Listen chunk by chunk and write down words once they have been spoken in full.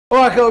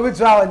Oh, okay, we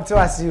try to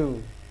ask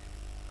you.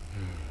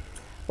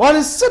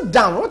 One sit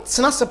down. What's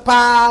not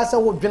surprise? I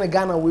would been a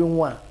Ghana we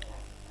want.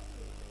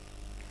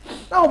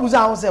 Now,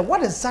 I say,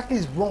 what exactly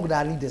is wrong with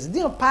our leaders? They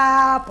don't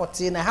pay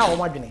potty how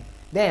am I doing?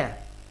 There.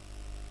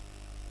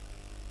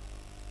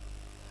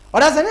 Or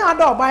does any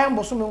other buy him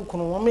Bosum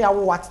Kono? Me, I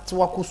want to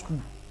work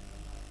school.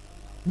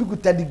 We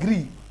could a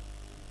degree,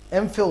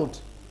 MPhil,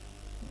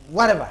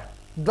 whatever,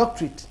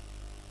 doctorate.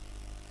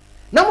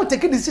 Now we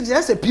take a decision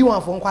as a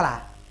P1 from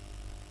Kuala.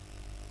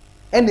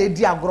 And they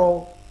dear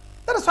grow.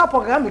 That is why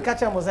program we catch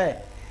them was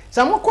say.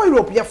 Some more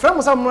Europe, your friend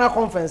was some more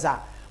conference.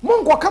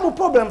 Mongo come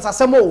problems as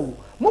some more.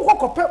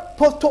 Mongo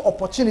post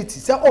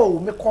opportunities. Say, oh,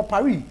 me call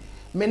Paris.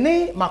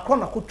 Mene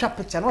Macron could trap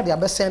picture, not the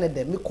best sending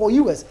them. Me call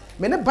US.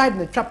 Mene Biden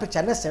the trap picture,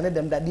 and send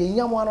them that the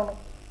young one.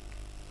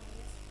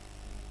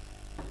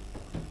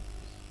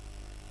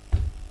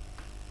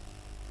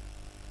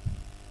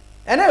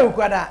 And I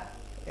require that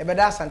a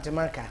better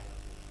Santimanca.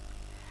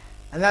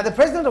 And now the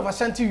president of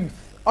Ashanti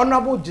Youth,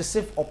 Honorable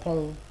Joseph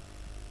Opon,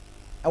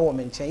 a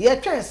woman chain. Ye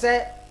try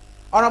say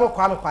Honorable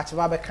Kwame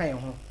Kwachiba kind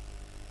home.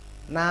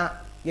 Na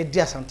ye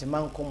dear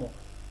Santiman como.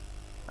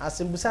 As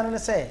in Busan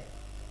say,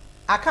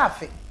 a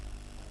cafe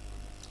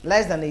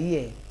less than a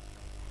year.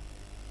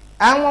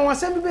 And one was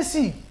sent me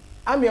see.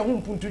 I'm your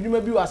home Mpuntuo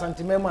maybe was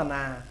Santimema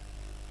na.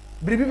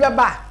 Bribi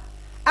ba.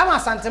 I'm a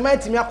Santima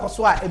to me a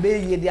coswa a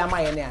baby ye dear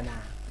my na.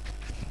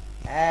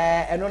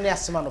 And only a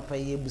summer of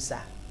pay busa.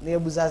 Near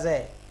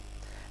Buzaze.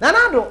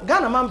 Nanado,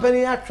 Ghana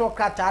Mampany, a truck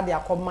cat,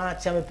 I come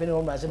march, I'm a penny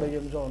on my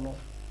Sebajum Zono.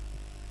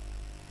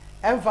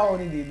 I'm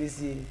found in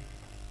this year.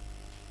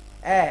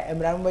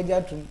 And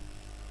Rambajatum,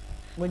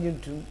 when you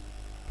two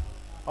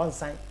on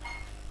sign.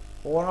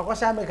 Or of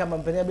course, I make a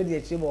Mampany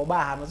a chip or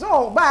Baham.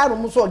 So, buy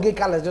almost all gay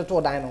colors to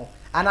dino.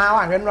 And now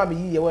I can rub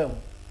ye well.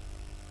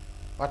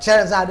 Or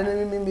chairs are the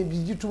maybe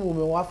you two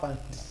women waffle.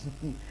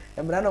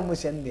 And Brano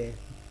Mushan there.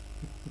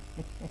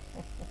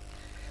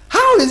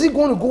 How is he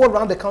going to go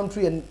around the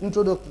country and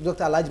introduce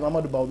Dr. Elijah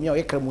Mamadou Bawumia or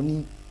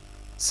Ekremoni?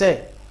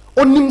 Say,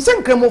 on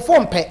Nimsen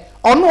Cremoform pay,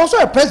 or no, also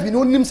a press be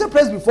no Nimsen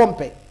press before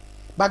pay.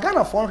 But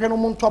Ghana for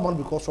Oman Mpuntuo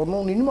because or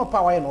no minimum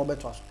power and all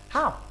better.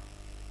 How?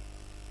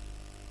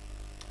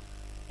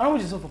 I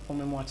want to say for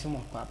me more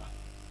Timo Kwaba.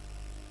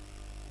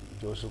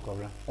 Joseph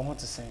Cobra. I want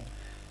to say.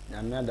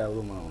 I'm not that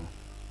woman.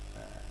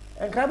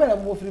 And Kwabena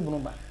Adjei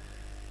Kyeremanten.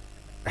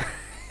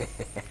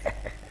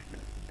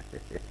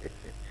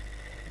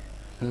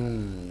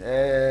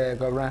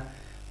 Kwabena,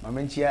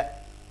 Mamenchia,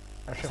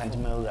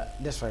 Santimaura.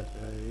 That's right.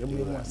 You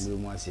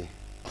must say.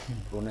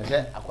 When I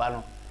said,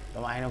 Aquano,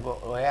 I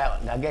know,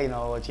 again,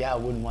 or what I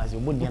wouldn't want to,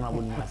 wouldn't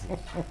want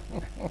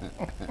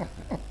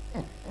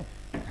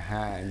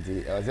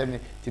and I was saying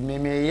to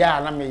me, yeah,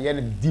 I'm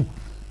a deep.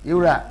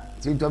 You're right,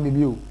 to be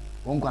you,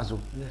 won't cancel.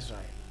 That's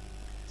right.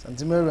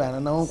 Santimaura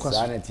and no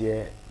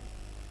sanity.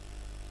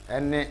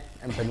 And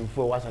penny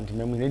for was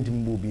Santimaura,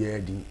 anything will be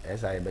adding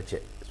as I bet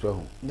you.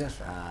 So, that's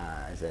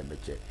right. As I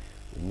bet you,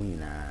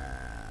 Munina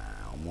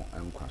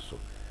and Quasso.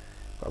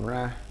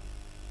 Kwabena,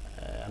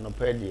 an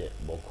opedi,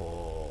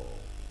 Boko,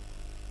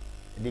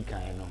 the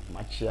kind of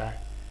Machia,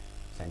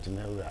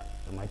 Santimaura,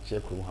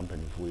 Machia could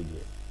happen for you.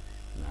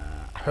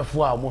 I have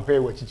more hair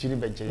what you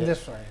venture.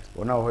 That's right.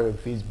 Well, now her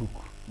Facebook,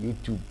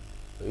 YouTube,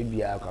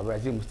 maybe a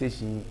conversation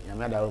station,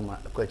 another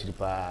question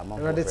pa,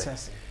 Mamma.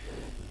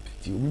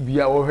 You will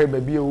be our hair,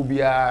 baby, will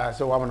be a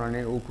so woman on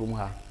a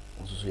Oklahoma,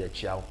 also a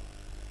chow.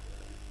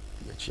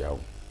 A chow.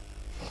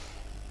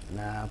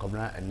 Now, come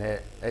on, and a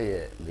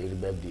lady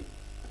birthday.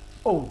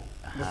 Oh,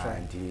 that's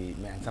right. The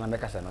man, Sana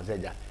Becas and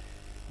Ozeja.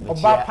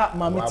 About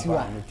Mamma,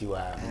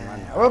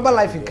 Rubber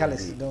Life in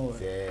Calais, don't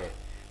worry.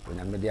 When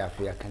I'm media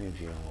fair coming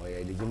for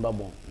you, the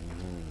Zimbabwe.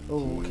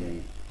 Oh,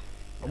 okay.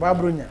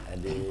 Babrunya.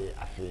 And the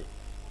affair.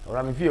 Or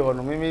I'm fear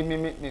on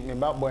me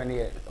about boy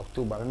near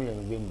October, me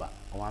and November,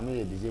 or I'm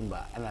here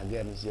December, and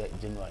again,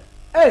 January.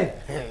 Hey,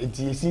 it's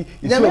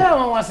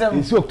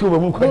October,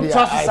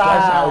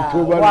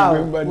 October,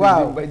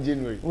 November,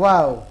 January.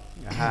 Wow.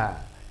 Aha.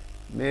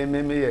 Maybe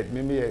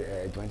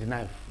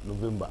 29th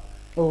November.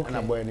 Okay. And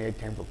I'm boy near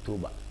 10th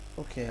October.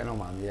 Okay. And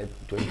I'm here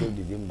 20th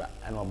December,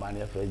 and I'm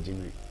here 1st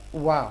January.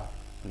 Wow.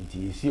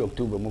 Until see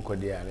October,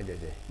 Mokodia, and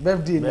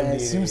birthday,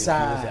 seems all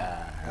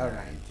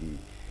right.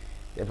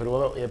 Yeah,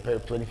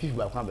 25th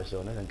by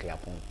Conversation and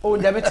Clapon. Oh,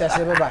 the better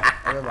say, bye.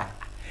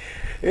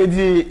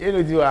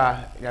 You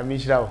are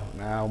Yamishra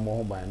now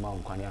more by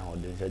Mount Quania or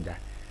the Zedja.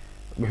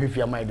 Maybe if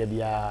you might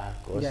be a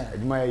course,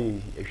 my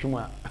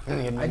Shuma,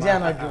 I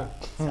don't know.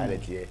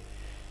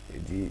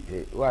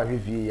 Why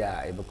if you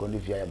are able to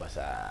live here,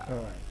 Bassa?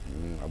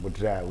 I would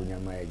try when you're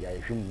my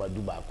Shuma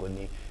Duba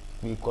Koni.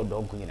 Me called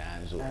Donk in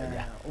hands.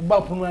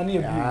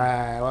 Bapumani,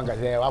 one can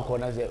say,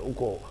 I say,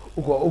 Uko,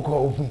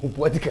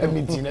 what can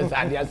mean as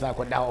I guess I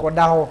could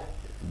now.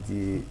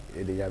 The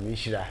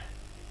Yamishra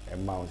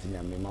and Mount in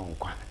Yamimon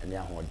and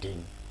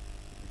Yamodin.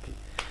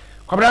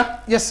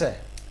 Cobra? Yes, sir.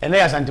 And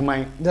there's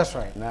anti-mine. That's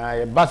right. Now,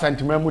 a bus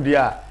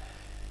anti-memodia.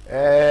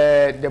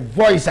 The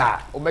voice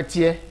are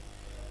Obetie,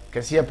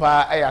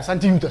 Cassiapa, a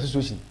Santi Youth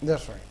Association.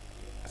 That's right.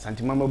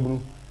 Santi Mama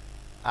Blue.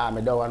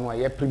 me da wanu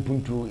ye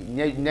Mpuntuo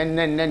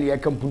ne ye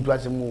ka Mpuntuo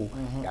asemu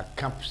ya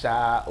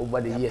capsa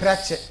over the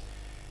years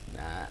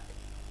na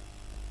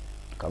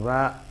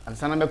kabra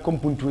ansana me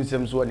Mpuntuo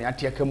nsem so ne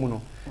ate aka mu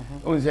no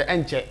on se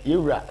enche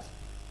yewura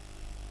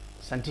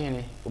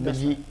santene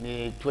obeji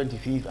ne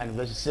 25th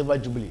anniversary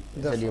silver jubilee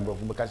se de bro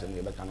fu beka se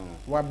ne beka no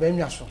wa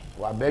benwa so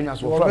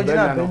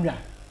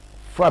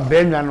fra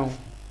benwa no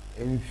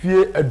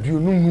enfie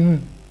aduonum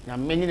na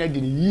menye na de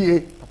yie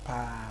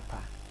papa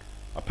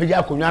apeja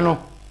akonwa no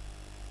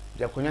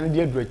de akonwa no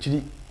de adura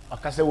chiri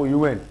akasa wo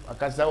UN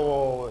akasa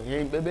wo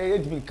ye bebe ye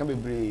timi kan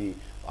bebre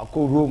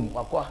akọ Rome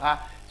akọ ha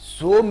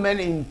so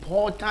many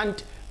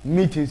important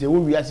meetings e wo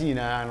wiase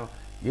nyina no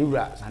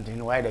yewura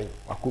santene why dey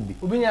akobi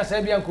obinya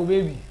sa bia nko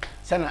baby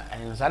sana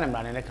sana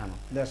mrane ne kanu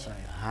that's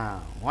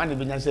right one de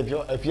binya se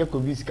afie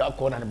kobi sika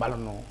akọ na ne balo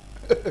no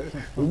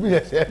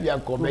obinya se bia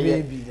nko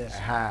beye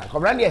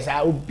kobra de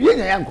sa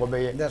obinya ya nko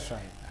beye that's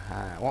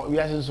right we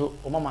are so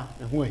o mama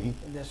ehu ahi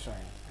that's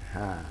right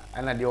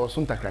ana de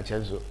osun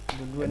takrache so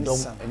dom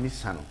eni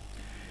sano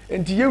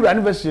enti yewura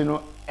anniversary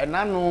no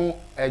enano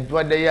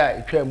edwode ya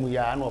etwamu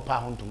ya na opa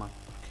hontoma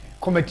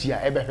committee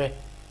a ebehwe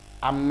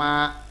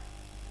ama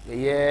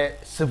ye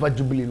silver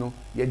jubilee no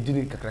ye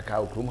dini kakraka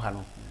okrom ha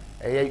no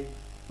ye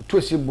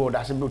tosi board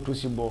asebe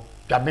tosi board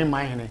dwaben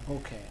man hene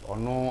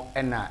ono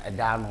ena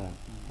eda no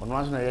ono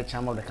aso na ye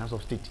chairman of the council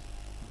of state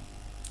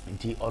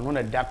nti ono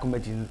na da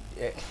committee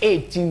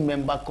 18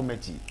 member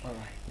committee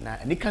na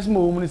ni kasimo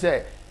wo mu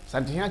se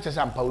santinya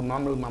chesa ampa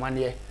mama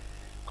ne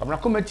komna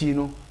committee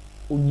no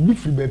obi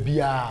firi ba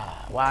bia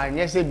wa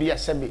nyese bia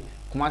sebe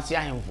kumasi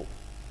ahemfo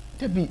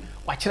tebi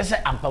wa kire se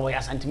ampa wo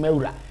ya santima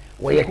wura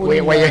wo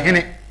ye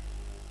hene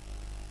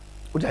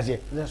utazie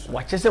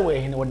wa kire se wo ye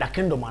hene wo da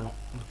kingdom ano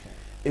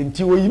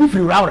enti wo yibi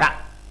firi rawra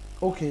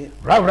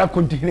rawra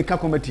continue ka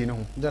committee no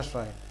that's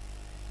right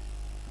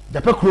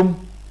da pakrom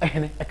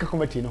ehene eka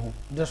committee no ho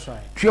that's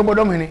right tue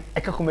bodom hene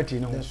eka committee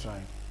no ho that's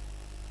right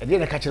e de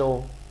na ka kire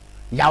wo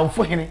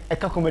yawfo hene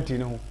eka committee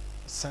no ho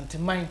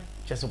santimai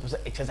just suppose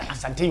excess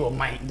asante your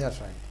mind that's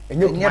right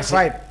enye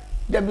tribe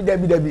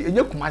dabi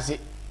enye kumase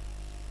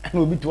na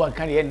obi to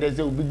aka ne yende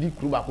se obi di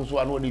kuru ba ko so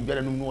ana odi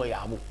biara num no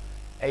ya abo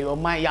e your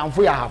mind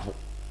yamfo ya hafo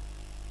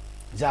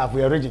za for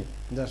your region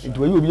it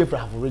wey obi fra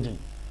hafo region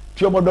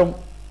tue bodom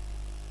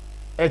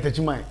e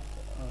tachi mind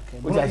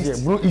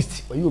okay blue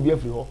east wey obi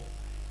afri ho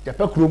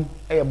japa kurom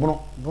e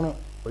bono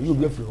wey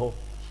obi afri ho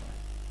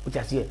what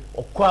you say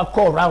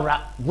okwa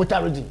rawra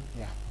water region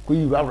yeah ko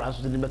yi rawra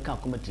so de be kan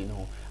committee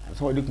no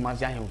so we dey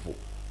kumasi ahemfo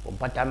o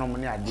pata no mo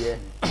ne ade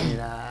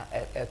nyina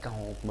e ka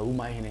ho mawu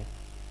man hene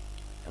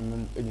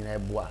nyina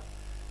eboa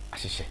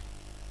ahyehyɛ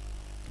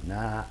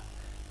na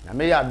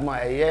me ya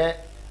aduma eye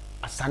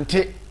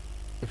asante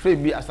efre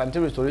bi asante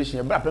restoration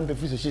e bra pempe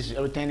free social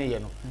everything ne ye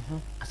no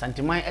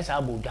asante man esa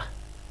abodwa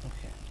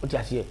okay o ti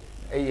ase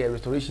eye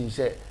restoration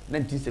say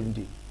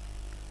 1970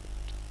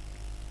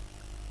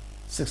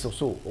 6 or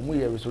so o mo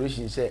ye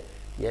restoration say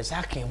yes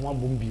akan ho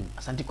abombi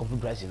asante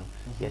computer no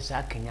yes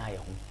akan ya ye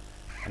ho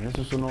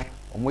and so no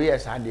omo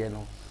yes ade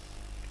no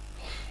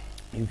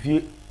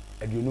mfie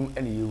aduonum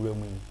ene yewura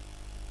mu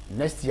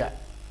next year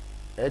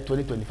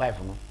 2025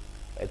 no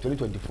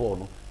 2024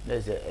 no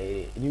there's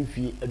a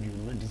mfie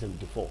aduonum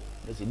 1974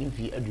 there's a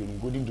mfie aduonum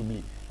golden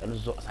jubilee and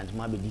so asante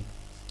ma bedi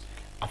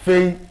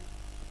afei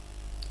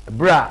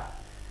bra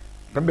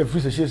pembe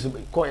free social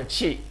call a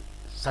che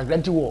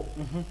sagranti war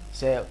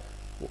se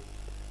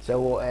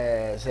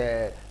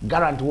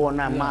guarantee war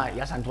na ma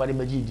ya santuwa de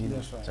majidi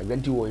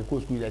sagranti war e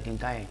ko school like in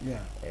kind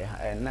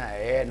na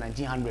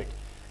 1900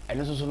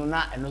 and so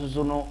na and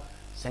so no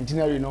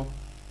centenary no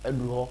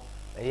edu ho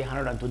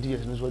 120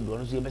 years no so edu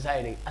no so e besa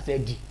ere asa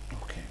edi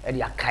e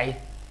dia kai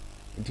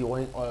nti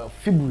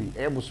February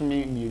e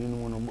bosumi mienu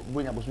no no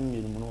bonya bosumi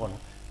mienu no ho no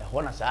e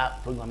ho na sa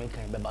program e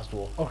kan be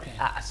basto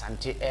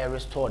asante e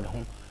restored ho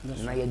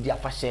na ye dia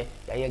fashe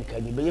ya ye nka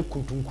ni be ye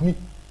kuntunkuni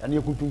na ye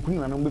kuntunkuni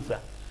na no befra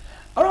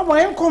ora mo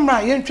yen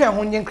komra yen twa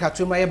ho nyen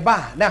krato ma ye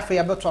ba na afa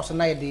ye beto so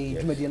na ye de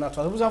dwumadi na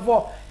to so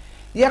for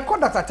ye ko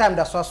data time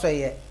da so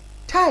ye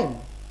time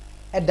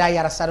e da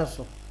yara sare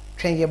so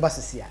twen ye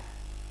basisia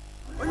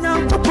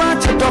onya papa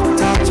che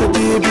doctor che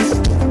baby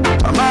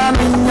mama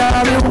mi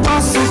nyare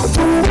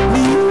wasitu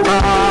mi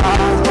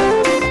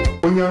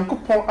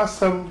onyankopon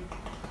asam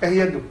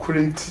eye de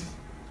kurenti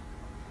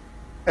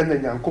ena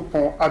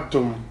nyankopon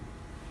adom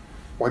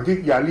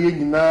wodi yale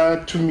nyina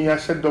tumi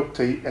ahye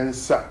doctor yi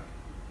ensa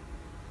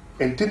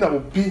entina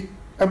obi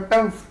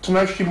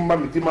tuna hwimma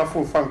medima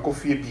fo fa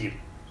nkofie biem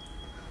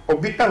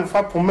obi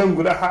emfa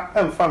pomangura ha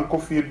emfa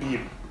nkofie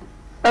biem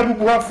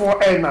abubuafo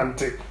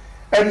enante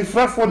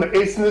enifrafo na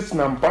business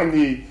na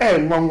mpani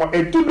enwanwa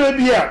edube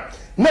bia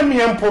na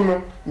miempo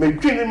no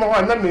medwini ma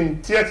ho na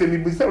mentia se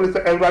libisa wole se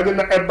ewrade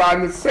na eba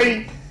ne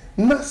sei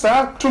na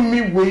sa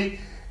tumi wei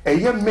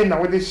eye me na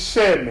wode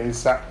share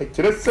mensa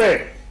ekire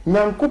se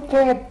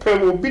nyankopon pe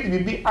obi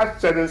bibi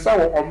ahyere nsa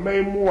wo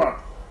oman a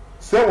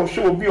se wo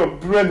hwe obi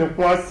obre ne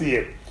ho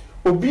ase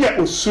obi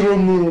a osuro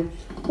nu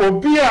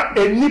obi a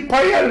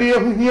enipa ya le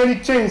hu hia ni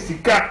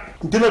chensika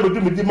ndina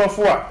bedu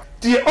medimafo a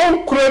di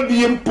onkura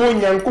bi mpo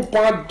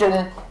nyankopon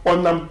adom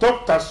onam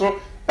doctor so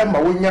e ma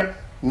wonya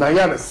na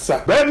ya ne sa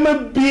be ma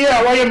bi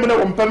a waye mena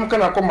wompam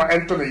kana koma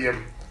ento ne yem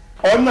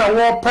ona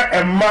wo pa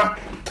emma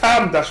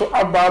tam da so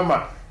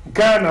abama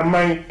Ghana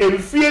man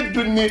elfie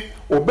duni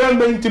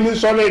obembe ntimi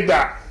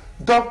solida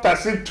doctor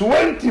say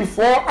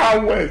 24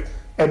 hours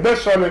e be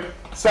solid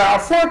sa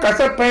afọ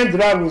kasa pen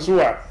drive so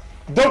a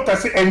doctor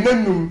say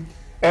enanum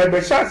e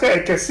be sha say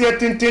ekese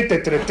tintin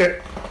tetrete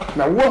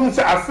na wo hu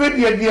say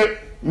afedie die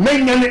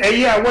menya ne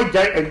eye a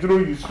wogyan eduro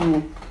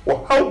yusu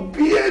wo how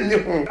bia ne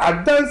hu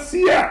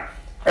adansia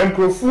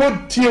enkrofo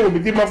tie wo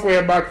bidi mafo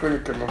e ba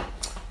clinic no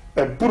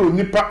e buru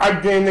nipa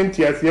adwen ne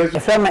ntiase yesu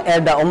efema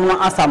elda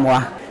omuno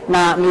asamoa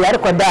na me yare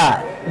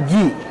koda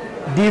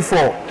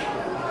D4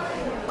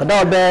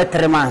 koda obe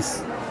 3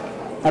 months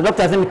na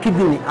doctor say me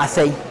kidney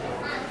asai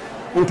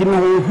nti me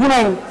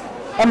hunan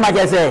e ma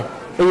je say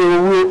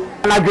eyewu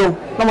anadwo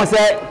no mo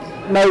say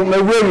me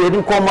wewe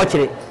di ko mo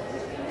kire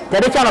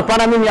tede cha no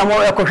pana me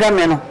amo ekohwe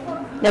me no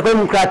ne ko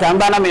mu krata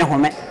mba na me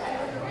home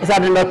isa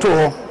de me to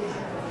ho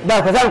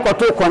da ko sa ko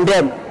to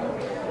condemn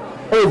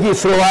e ji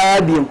sro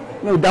wa bi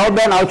me da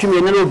obe na otwe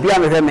me ne obi a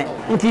me hwe me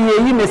nti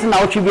yeyi me se na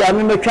otwe bi a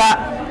me metwa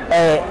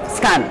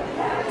scan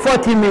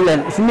 40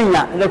 million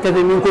siminya doctor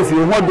de mi ko fi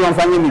ho do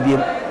amfanye me bi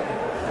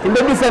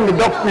mbe bi se me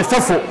doc ne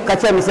sofo ka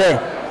che me se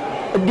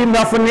di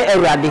mbafo ne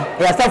awurade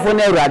ya safo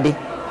ne awurade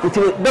nti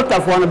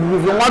doctor fo no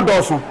bi won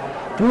doso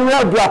tumi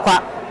na du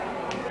akwa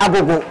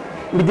agogo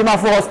midima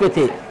fo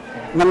hospital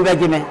na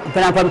mbeje me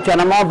pena pam twa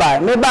na mo ba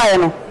me ba ye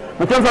no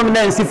mo ton fam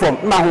na nsi fom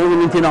ma ho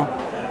ni nti no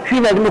hwi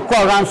na di me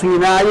call ranso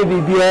nyina ye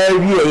bibia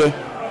wieye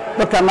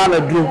doctor ma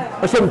du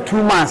o sem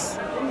 2 months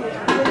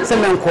se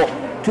me nko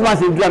 2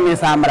 months du am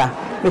samra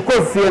me ko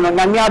fie no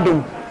na mi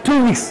adom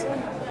 2 weeks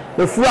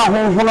me fu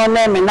ahonhono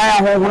na me na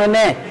ahonhono na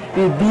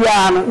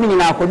bibia no mi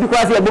nyina akọ bikwa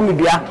se ebo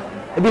midua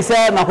ebi se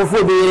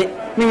makofo be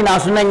mi nyina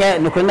so na nye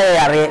no ko na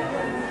yare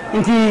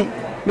nti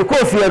me ko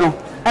fie no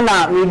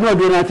na me du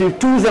odo na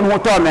 2 zem ho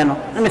to me no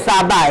me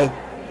sa bae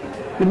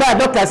me ba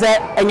doctor se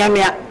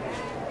enyamia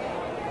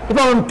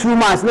iba on 2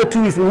 months na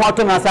 2 weeks ho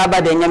to na sa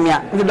ba de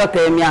enyamia nti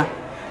doctor emia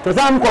to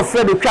sam ko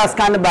fre de twa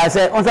scan ba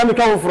se on sa me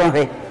twa from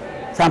he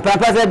sam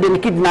papa se de me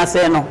kidney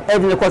se no e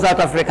de ko South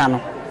Africa no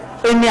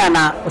eni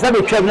ana o sa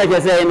be twa na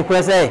je se en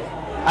ko se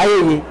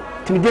ayeyi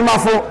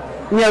timidimafo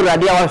ni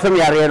awurade a wasem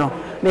yare no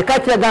me ka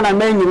kire Ghana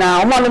man nyina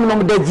o ma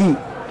no daji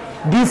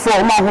D4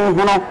 o ma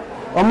honhono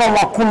o ma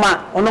wakoma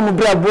o no mu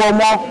brabo o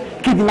mo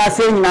kidna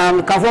se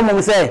nyina ka fo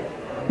mo se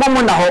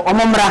mo na ho o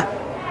mo mra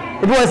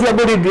ebi wasi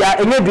abodi bia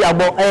enye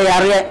biabo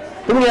yare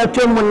tumi ya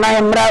twemu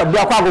na mra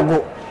bia kwa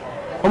gogo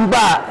o mba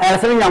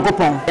se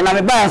nyankopon na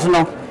me ba so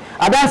no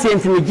adanse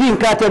ntimi ji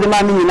nkata de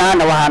ma mi nyina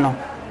na wa ha no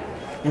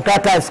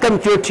nkata skam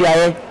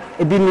tuaye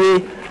ebi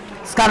ni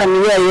skana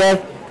mi ye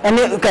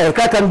ene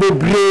kaka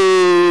mbebre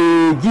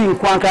ji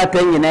nkwan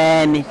kata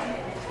nyina ni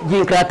ji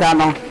nkata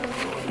no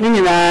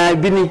nyina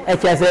bini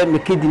ekyase me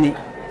kidney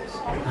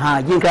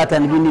ha ji nkata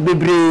ni bini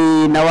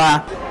bebre na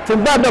wa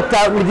timba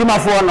doctor midima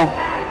fo no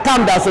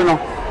tam da so no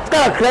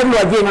skala krem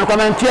wa ji me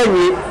comment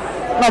anyi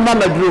no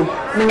mama duro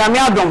ni nyame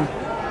adom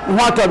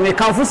ho ato me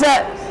kanfo se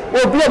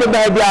obi obi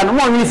ba bia no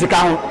mo nyi sika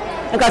ho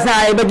nka se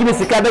ai begimi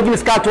sika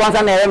to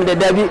ansa na erem de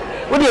dabi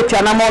wo de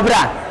tua na mo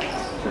bra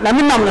na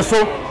mi nam no so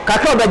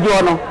kakra obaji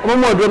ono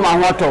mo odo ma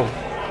ho ato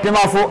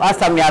demafo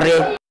asam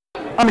yare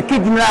on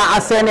kidney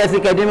asene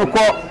sika de me ko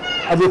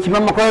abekima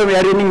mo ko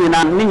yare ni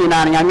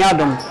nyina nyame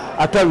adom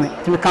atomi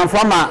timi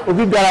kanfoma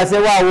obi biara se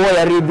wa wo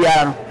yare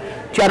biara no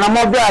tua na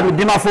mo bra mi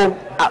demafo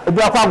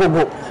obi akwa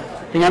gogo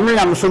nyame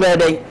nam so be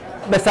dey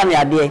be sam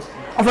yade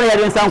ofo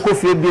yare nsan ko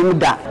fie bi mu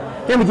da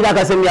temi jira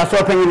ka se mi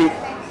aso panyini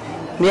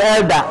ni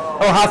elder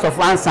o house of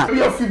answer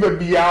you fi be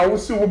bia wo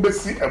si wo be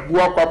si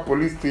abu akwa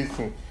police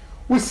station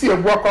wo si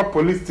abu akwa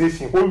police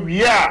station wo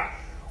wia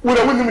wo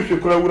da woni mi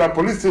hwekura wo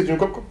police station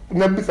ko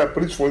na bisa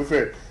police for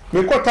say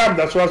me ko time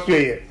da so aso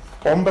ye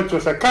on be to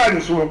say car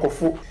ni so ko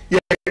fu ye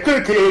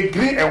keke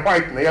green and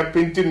white na ya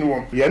painting no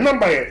one your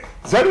number ye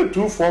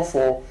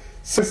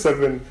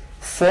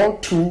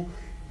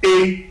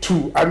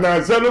 0244674282 and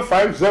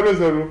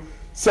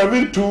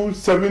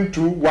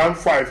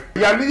 0500727215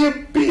 ya ni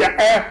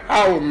bia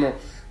how no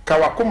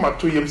kawakoma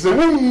to yem se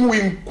wonwu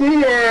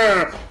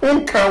nkuwa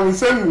onka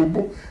wonsan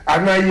wobu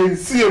ana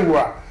yensie wo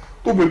a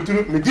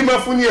obeduru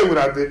medimafo ni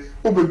ewurade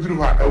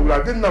obeduru ha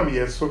ewurade nam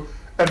yeso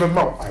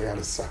ebema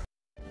ayaresa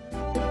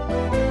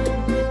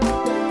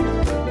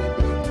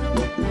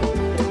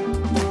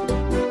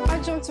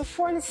to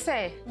phone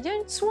say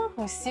yen to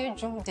ahusie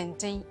dwom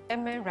denden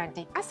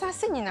emerade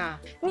asase nyina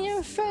ni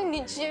emfa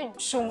ni gye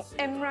dwom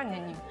emra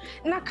nanim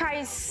na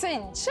kai say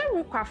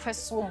jeru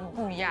kwafeso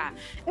bubu ya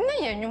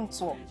na yenwum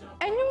to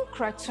enwum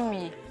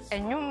kratumi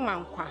enwum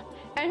mankwa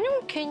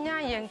enwum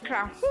kenya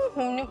yenkra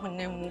honhom ne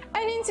hunamu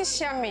ani nti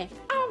hyame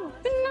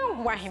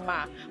abna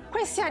wahima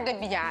kwasi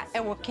adabia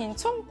ewo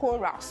kintom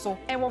kora so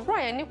ewo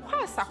bra ye ne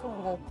kwasa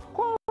hodo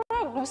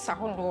Gusa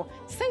hodo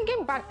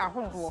singing bag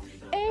ahodo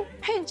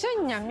peja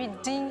nyame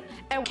din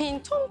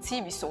kintom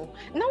TV so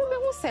na wo be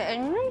hu se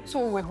enwum to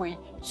we hoi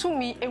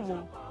tumi ewu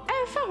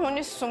Enfa ho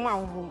ne soma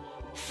wo.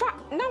 Fa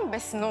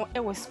numbers no e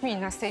wo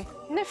screen na say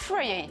ne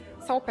frɛ yɛ.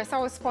 So pesa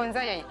wo sponsor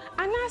yɛ.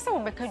 Ana sa wo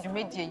beka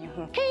dwumadie yi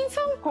ho.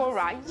 Kingston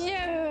Kora ye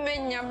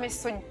menya me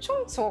so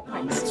chonto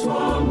kwa.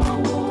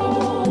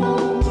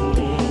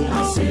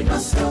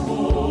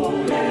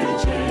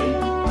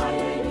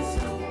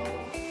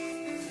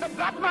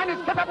 That man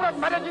is capable of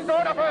managing the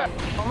whole affair.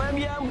 Oman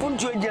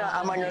Mpuntuo jina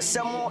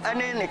amanyosemo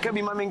ene ne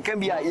kabi ma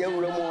menkabia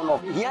yewura mu no.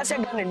 Hia se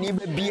ga na ni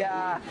ba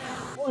bia.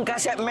 Wonka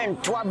se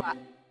mentoa ba.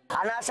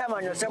 Ana se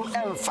amanyosem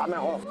emfa me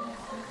ho.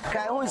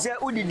 Kai hu se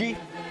udidi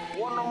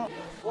wonom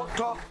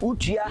woto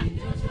utua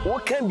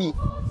wokabi.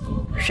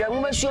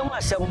 Hwemu masuo mu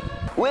asem.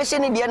 We se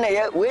ne de na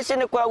ye, we se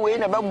ne kwa we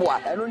na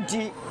beboa. Eno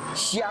nti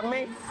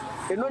hiame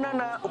eno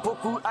na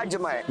opoku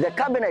agema. The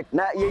cabinet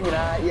na ye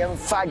nyina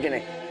yemfa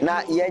dwene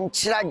na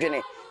yenkyira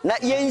dwene. Na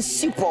yen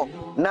sipo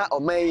na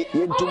omai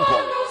yen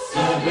tumpo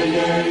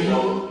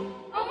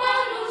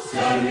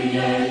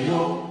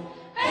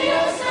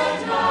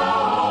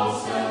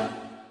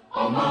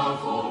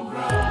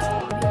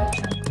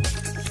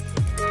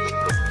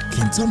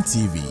Kingston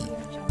TV,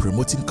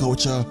 promoting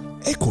culture,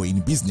 echoing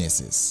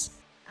businesses.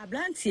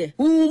 Abrantie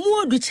mu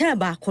odu cha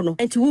ba kono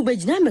enti wo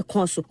begina me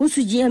konso wo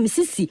su gia me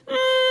sisi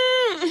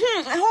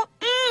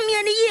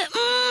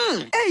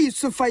Hey,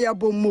 Sofia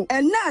Bomo,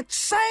 and not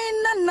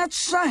China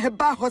Natural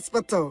Heba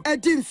Hospital. I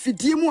didn't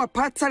feed you more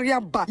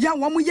patariaba. Ya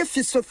wamu ye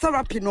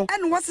physiotherapy no.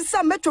 And what's the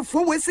same metro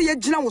for we say a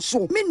general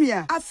so?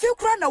 Minia, I feel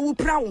crana wu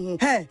brown.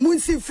 Hey,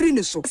 Munsi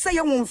free so. Say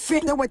I won't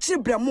fit the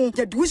wachibramo,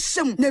 ya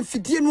duisham, then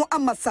feed you no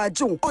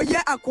amasajo. Or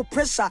ya ako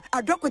pressure,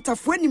 a doctor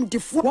for him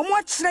defu. One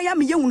more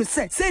tryam young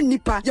say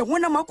nipa, ya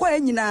wana mako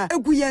enina, a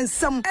guyan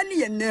some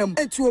any name.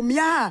 And to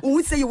mia,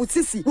 who say you would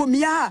sissy, who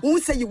mia, who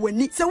say you will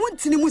need. So one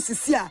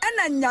tinimusisia,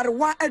 and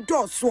Yarwa a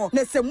dorswo.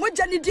 Nese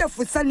mojani dia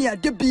fusania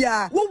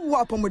debia. Wo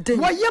apomode.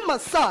 Wa ye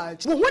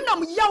massage. Wo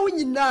honam yawo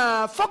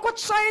na fako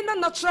China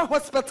Natural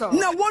Hospital.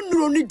 Na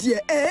wonro ni die.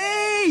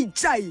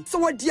 Chai. So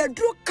what dia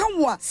dro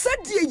kanwa.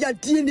 Sadie ya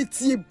die ni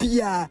tie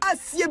bia.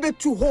 Asie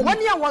betu home.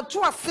 Wani ya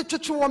watu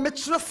asetwetwe wo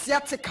metro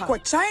sciatica. Kwa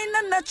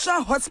China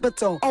Natural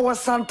Hospital. Owa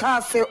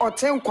Santa se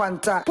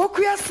otenkwanta.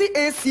 Pokuasi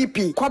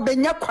ACP.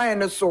 Kwabena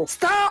Adjei so.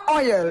 Star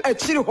Oil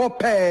echiri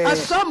hope.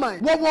 Ashama.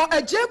 Wo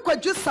Adjei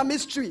Kyeremanten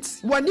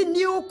Street. Wani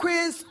New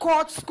Queen's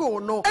Court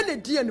School no. Ene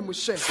die ni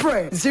mushe.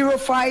 Fred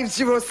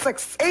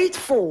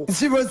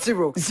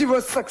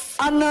 0506840006.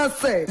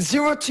 Anase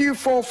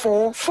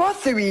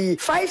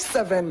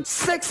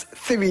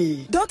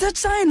 0244435763. Dr.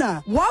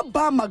 China.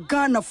 Waba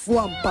magana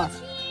fuampa.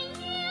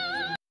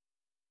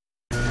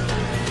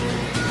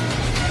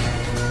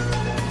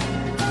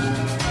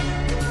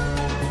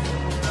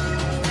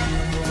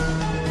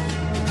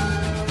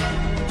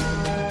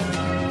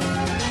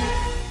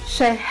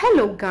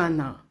 Hello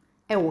Ghana,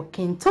 ewo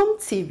Kingston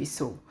TV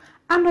so.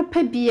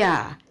 Anope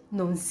bia,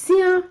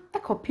 nonsia,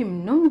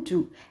 ekopim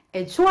nondu,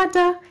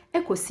 ejoada,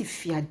 ekosi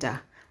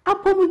fiada.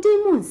 Apomudi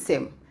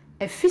munsem,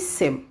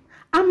 efisem,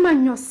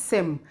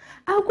 amanyosem,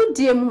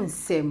 agudie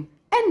munsem,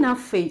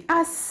 enafe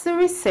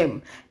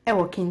asirisem,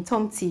 ewo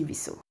Kingston TV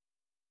so.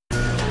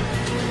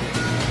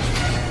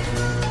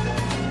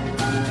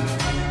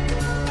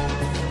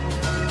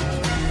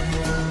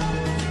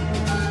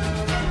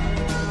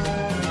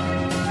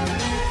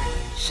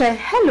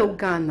 Hello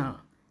Ghana,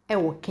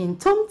 ewo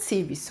Kingston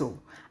TV so.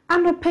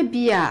 Anope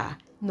bia,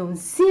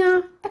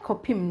 nonsia,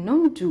 ekopim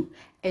nondu,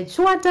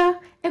 ejoada,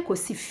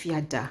 ekosi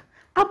fiada.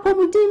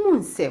 Apomudi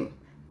munsem,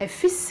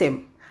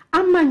 efisem,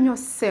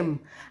 amanyosem,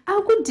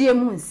 agudie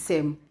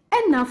munsem,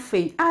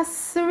 enafe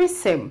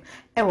asirisem,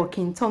 ewo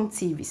Kingston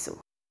TV so.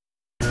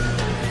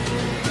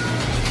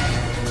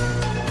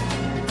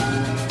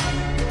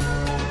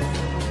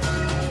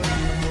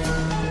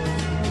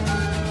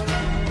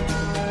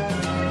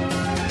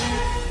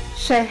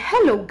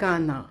 Hello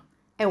Ghana,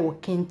 ewo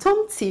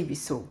Kingston TV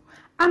so.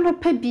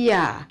 Anope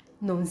bia,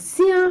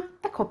 nonsia,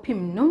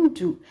 ekopim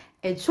nondu,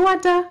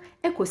 ejoada,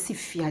 ekosi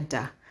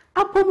fiada.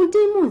 Apomudi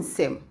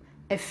munsem,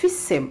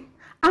 efisem,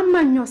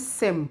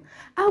 amanyosem,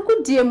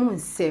 agudie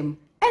munsem,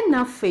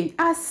 enafe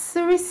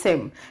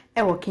asirisem,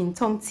 ewo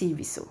Kingston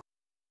TV so.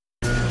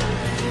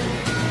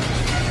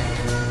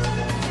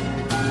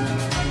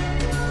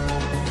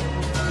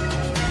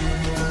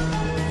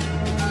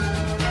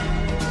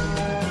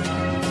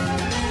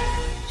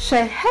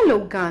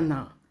 Hello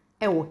Ghana,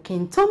 ewo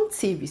Kingston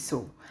TV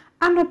so.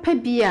 Anope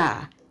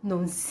bia,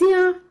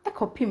 nonsia,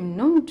 ekopim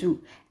nondu,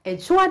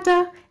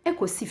 ejoada,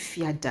 ekosi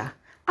fiada.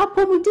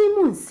 Apomudi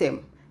munsem,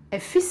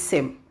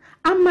 efisem,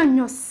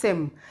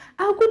 amanyosem,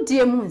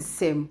 agudie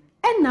munsem,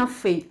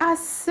 enafe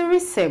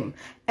asirisem,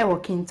 ewo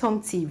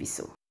Kingston TV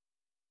so.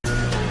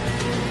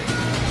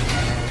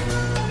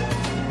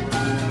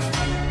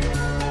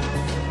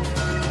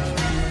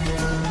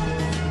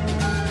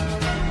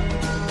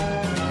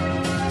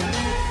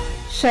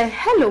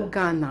 Hello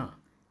Ghana,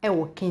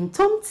 ewo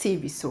Kingston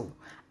TV so.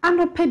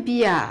 Anope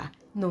bia,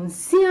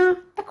 nonsia,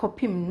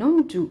 ekopim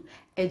nondu,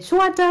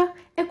 ejoada,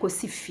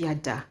 ekosi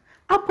fiada.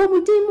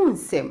 Apomudi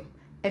munsem,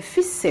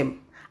 efisem,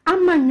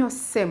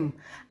 amanyosem,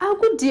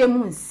 agudie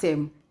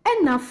munsem,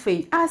 ɛna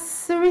afei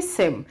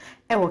aseresɛm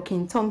ɛwɔ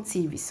Kingston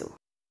TV so.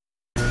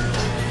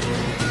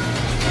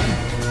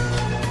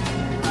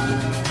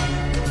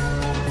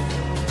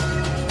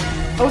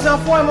 I was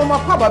informed of my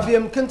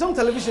Kwabena Kingston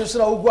television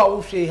so I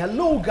go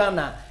hello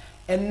Ghana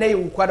and nay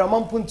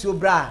Oman Mpuntuo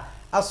bra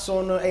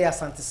asono eya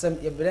santisem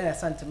ye bere ya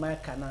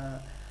santimarka na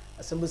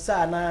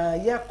asembusa na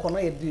ye kono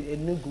ye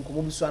enugu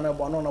komo bisu ana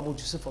bo na bo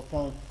Joseph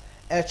Opon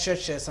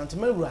church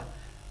santimarura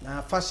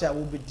na fasha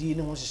wo bedi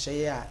ne ho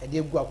hyehye a ede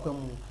egu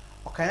akwamu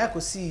okan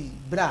akosi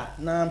bra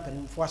na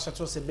mpanimfo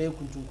ahyeto se be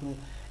kuntunkunu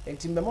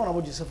enti mbema na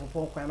bo Joseph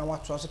Opon kwan na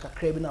wato so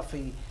kakra bi na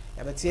afei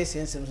ya betie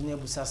siensem so ne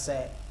abusa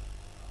se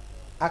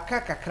aka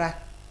kakra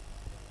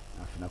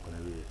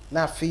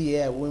na afei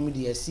ye wo mu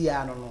de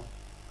asia no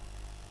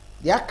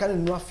ya kan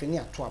nu afeni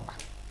ato aba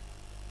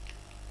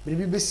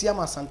biribi besia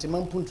ma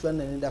Oman Mpuntuo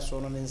na nida so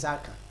no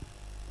nzaka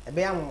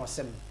ebe ya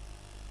nwosem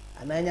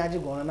ananya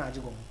agigon na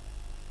agigon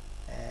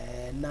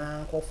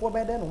na kofo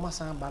bede no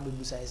masan ba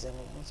bebusa ise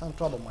no san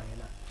to aboman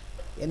na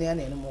yene ya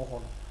na ene mo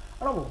ho no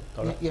onabo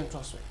ye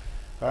nto so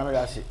kama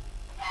ya si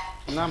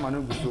na ma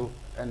no guso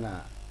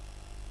na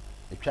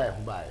etwa e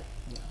ho baaye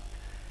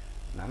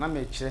na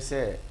me kire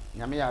se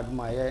nyame ya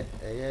aduma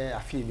ye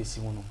afie besi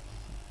ho no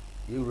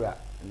yewura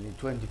ni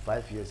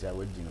 25 years I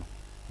wadi no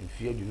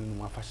mfie dunu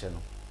no afahye no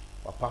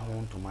papa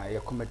ho ntoma ye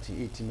committee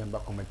 18 member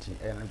committee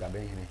na gabe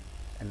hene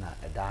na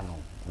eda no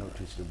na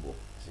otuchire bo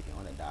sike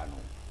on eda no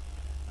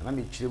na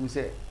me kire mu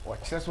se o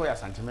kire so ya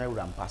santema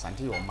ewura mpa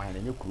sante yo man na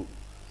nyekuru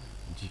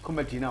nti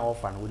committee na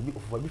ofa no wodi bi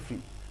ofa bi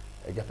free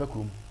ejafa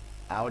kurum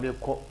a wode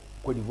ko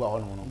divu a ho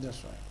no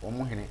that's right o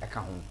mo hene eka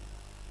ho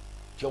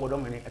ti o do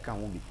hene eka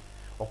ho bi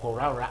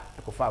okora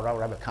ekofa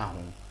rawra be ka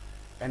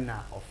ho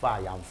na ofa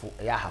yamfo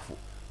ya hafo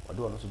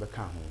ode ono so be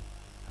ka ho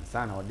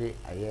ansa na ode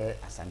aye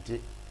asante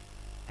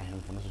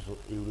ahemfo no so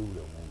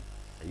ewurawura mu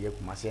aye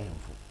kumase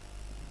ahemfo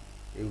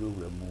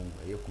ewurawura mu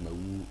aye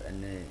kumawu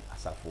ene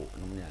asafo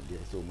no mu ade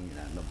se o mu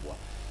nyina na boa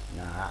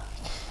na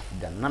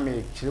dan na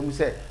me kire mu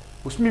se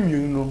osumi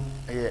mienu no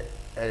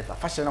aye fa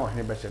fashion na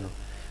wahene be che no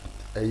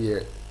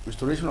aye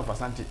restoration of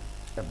asante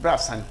e bra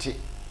asante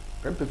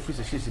pempe free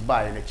se shisi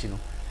ba ye na chi no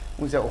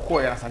mu se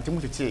okoya na asante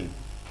mu tete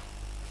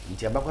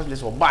nti abakwa le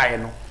so ba ye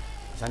no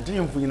asante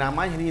yemfu nyina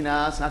ma hene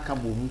nyina sa ka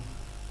bomu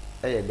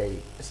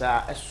dai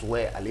sa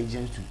eswe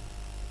allegiance to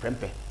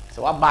prempe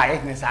so wa ba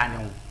ye ne sa ne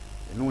ho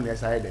enu ne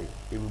sa dai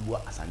ebubu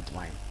asante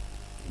man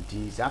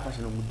nti sa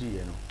fashion mu di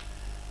ye no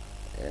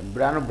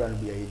mbra no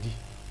bi ayedi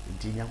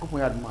nti nyankopon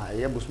ya dum a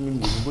ye bosumi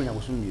mi bo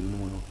nyankopon mi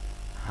no no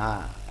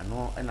ha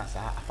ano na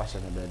sa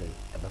fashion be dai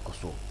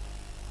ebekoso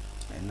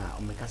na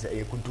o me ka se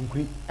e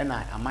kuntunkuri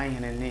na aman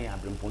hene ne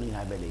abremponi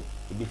ha be dai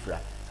ebifra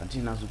santi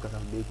na so kasa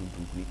be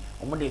kuntunkuri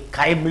o mo de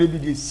kai mere bi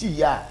de si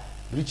ya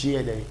brichi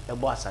ye dai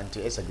ebo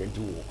asante esagenti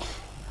wo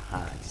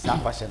ha ti sa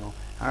fashion no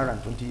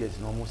 120 years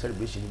no mo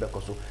celebration be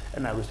koso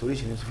na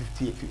restoration is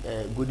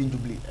 50 golden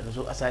jubilee and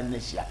so aside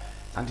next year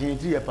santi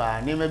 3 year pa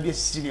ne ma bi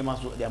si ne ma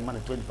so de man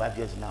 25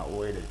 years na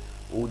o ye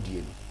o die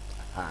no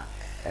ha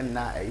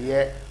na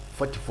ye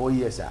 44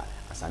 years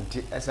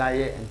asante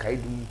esaye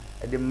nkaidum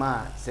de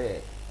ma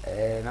se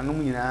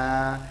nanom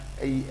nyina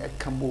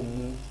ekambo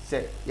mu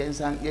se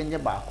yensan yenye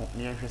baako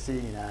ne yenhwese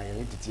nyina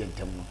ye tete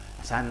entem no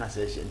asan na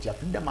se hye ntia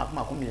frida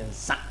makoma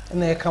yensa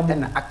na ekambo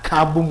na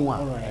akabo mu a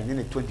ene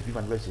ne 25th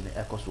anniversary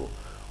ne ekoso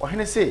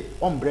ohene se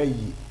ombra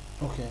yi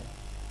okay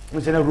mo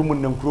se na room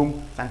na nkrom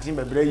santin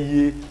bebra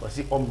yi o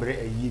se ombra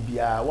ayi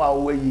bia wa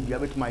wo ayi bia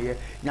betuma ye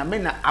nyame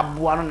na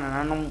aboa no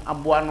nananom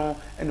aboa no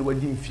ene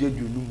wadi mfie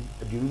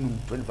aduonum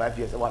 25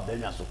 years wa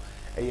banya so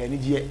eye ni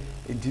die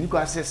entini ko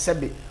ase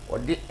sebe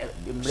ode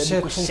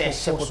mbre ko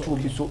se ko to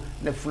bi so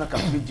na funa ka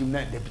frigim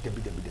na debi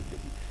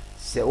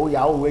se o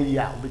ya o we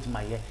ya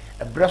obetima ye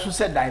ebre so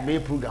se dai be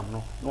program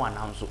no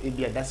announce e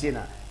bia dase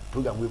na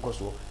program we ko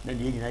so na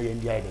de nyina ye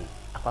ndia dai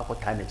akwa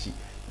ta na chi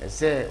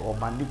se o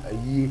bandi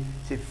ayi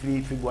se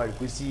free February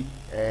ko si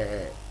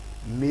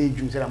May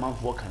June se na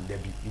manfo kan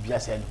debi bia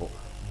se en ho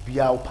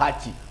bia o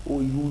party o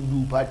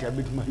you party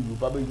abetima you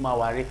baba ma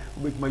ware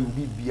obetima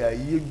you bia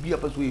ye bia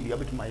paso ye bia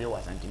abetima ye wa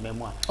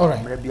santimemu a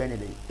mra bia ne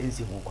de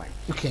ensi ho kwan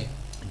okay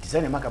nti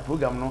se ne maka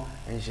program no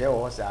enhye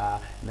wo sa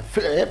na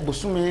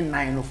bosume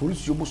 9 no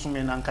forisuo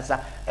bosume na nkasa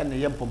ene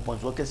ye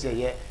mpomponso kese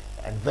ye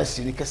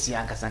anniversary kese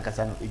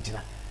ankasa no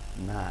ejina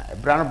na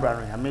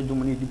brano ya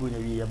medum ne dibo nya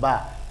wi ye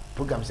ba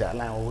program se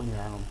align wo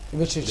nyina no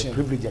the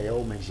privilege ya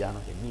wo menhia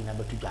no ni na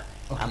batudwa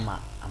ama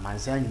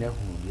amansan nyina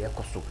hu ye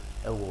koso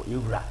ewo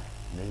ewura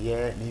na ye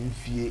na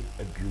mfie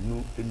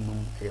aduonu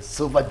enum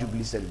silver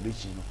jubilee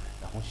celebration no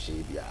na ho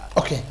hye bia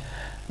okay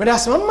but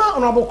as mama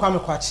honorable Kwame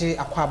Kwache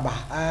Akwaba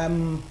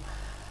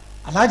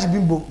Alhaji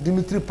Bimbo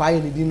Dimitri Paye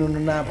ni dino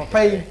na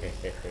papa yi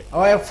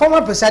our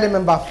former presiding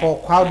member for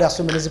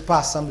Kwabena Municipal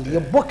Assembly ye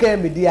boka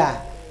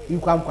media yi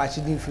Kwame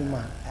Kwache din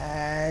filma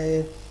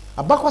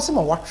abakwase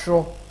ma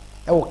watro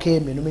e wo ke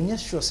me no menya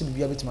sure se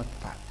bibia betima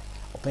papa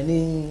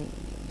opening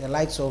the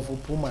likes of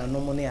Opuma no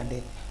money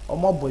ade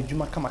omo boy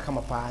djuma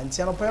kama pa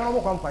ntia no pa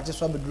no Kwame Kwache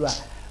so abeduru a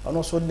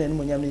ono so de no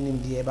monyam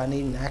nim de e ba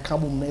na aka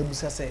bom na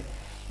ebusa se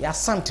ya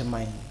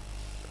santeman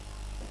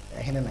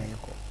ehene na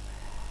yeko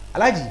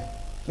alaji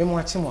me mo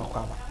achi mo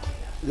akwaba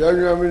ya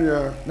nwa me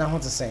nwa na ho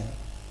te sen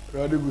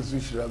rade gusu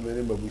shira me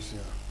ne babusia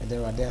e de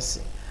rade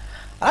ase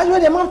alaji we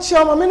de ma chi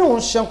o ma me ne ho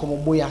hye nkomo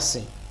boy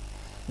ase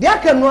de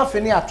aka nu afa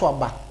ni ato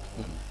aba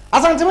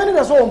asanteme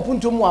ni so Oman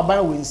Mpuntuo mu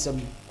aban we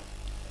nsam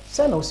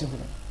se na osi hu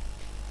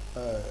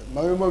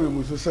ma me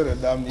mu so se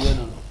dam ye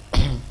no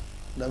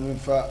na me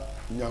fa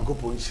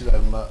nyankopon shira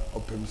ma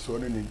opem so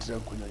ne ntira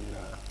konya yira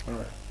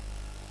alright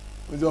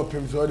we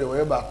opem so de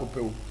we ba ko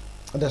pewo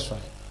that's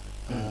right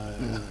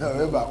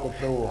we ba ko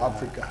pewo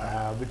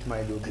Africa bit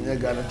my do be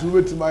Ghana tu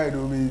bit my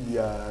do be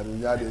bia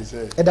nya de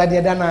se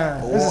eda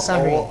na this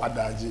Sunday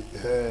adaji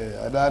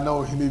ada na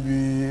o hini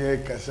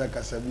bi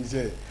kasa bi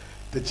se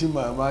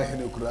techima ma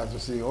hini kura so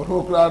se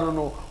ono kura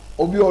no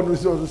obi onu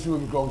se oso su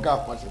obi kro nka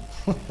kwase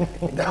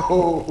da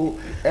o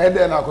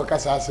ede na ko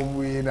kasa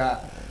asemu yi na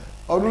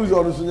onu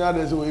so nya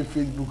de se we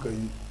Facebook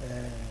ayi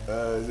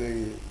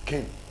say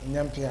king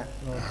nyampia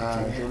no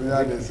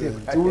nya de se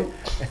tu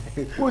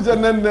ku je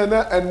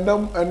na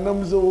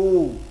endam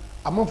so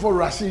am for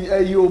rushing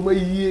ayi o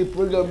mayi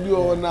program bi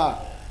o na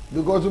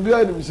because obi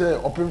ayi bi say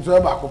opim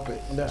so ba ko pe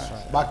that's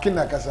right ba king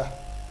na kasa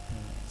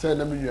say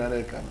na mi nwa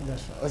na ka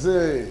o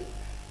say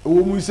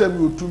wo mu se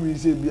mi otumi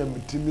se bia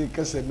mitimi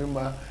kasa me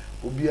ma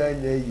obi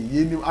anya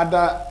yi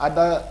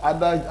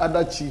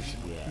ada chief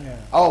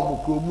awo mo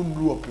ko mu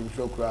nru opim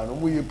so kura no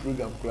mo ye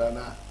program kura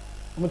na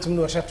mutum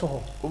do hye to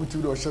ho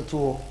mutum do hye to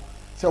ho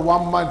say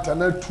 1 month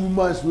and 2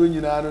 months we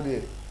nyina no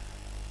de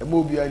e mo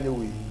obi anya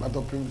we but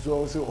opim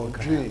so say on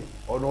train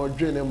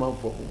ne man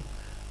for ho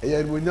e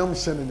ya mo nyam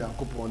hye ne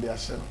yakopon de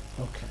ahye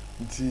no okay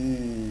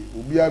nti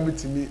obi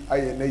abitimi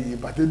aye na yi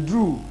but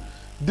drew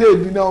day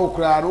bi na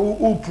okra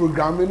no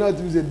program na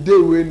to say day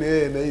we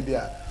na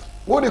idea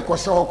what the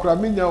question okra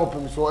me nya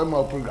opem so e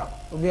ma program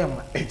obi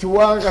ama eti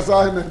wan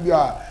kasa na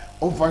bia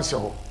on fancy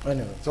ho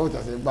anyway so what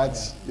I say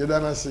but you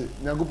don't say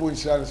nyagopo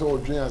nshira so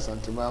odwen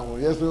asantema ho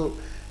yeso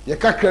ye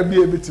kakra bi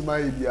ebitima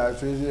yi bia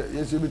so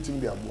yeso ebitim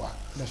de aboa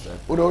that's right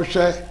o do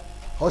hwe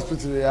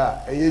hospital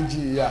ya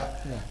eyeji ya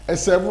e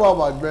serve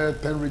about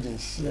 10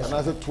 regions and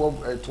I say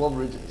 12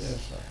 regions yes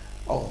sir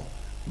oh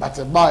but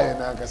buy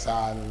na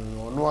kasa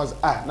no was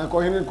na ko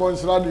hin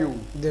consider you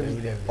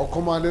o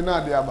command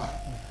na de aba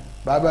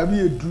baba bi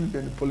edu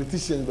the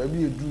politicians baba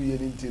bi edu ye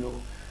ntino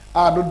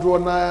do draw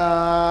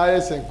na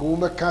yesen ko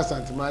me ka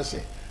santima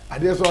hye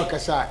ade so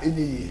akasha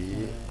enye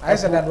ye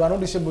ayesa da do no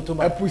de shebuto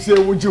ba apuse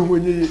wuji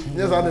honye ye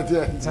nyesa na te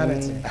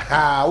sanete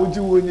wuji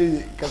honye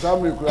ye kasa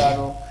mre kura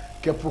no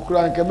ke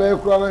pokura nke be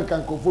kura no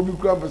kan ko fobi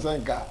kura pesa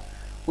nka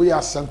wo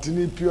ya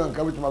santini pio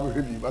nka bituma be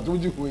hwebi but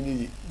wuji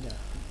honye ye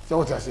so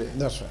what I say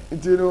that's right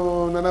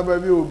ntino nana ba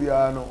bi obi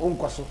ano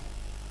onkwaso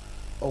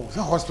oh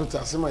so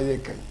hospital sema ye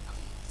kan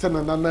se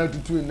nana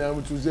tutu na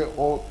mutu se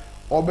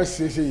o be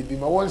sese yi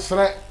ma won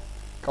sre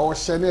ka wo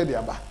hye de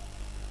aba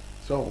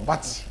so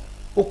but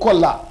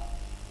ukola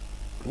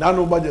na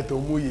no budget o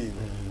mu yi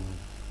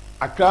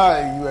akra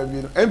you have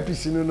been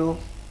MPC no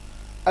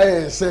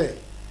I say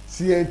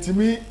si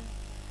entimi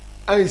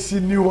I see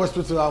new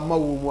hospital ama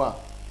wo mu a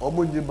o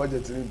mo nyi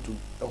budget ni ntu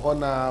e ho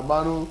na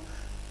ba no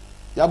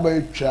ya ba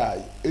etwa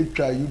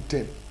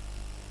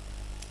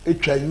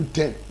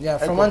U10 yeah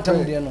from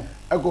antam there no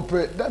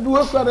ekope that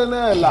we kwade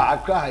na la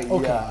akra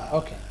ya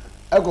okay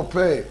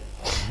ekope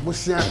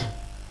musia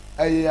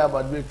aye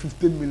about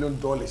 $15 million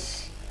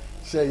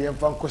say yem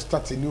fan ko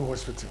start a new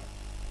hospital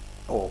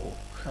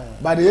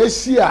but the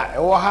Asia e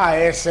wo ha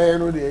e say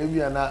no de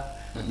bia na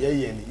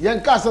ye ni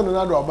yen ka se no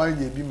na do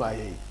oban ye bi ma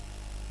ye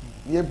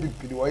ye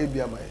pipi wo ye bi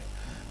ma ye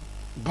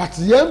but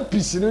yen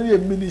pisi no ye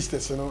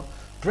ministers no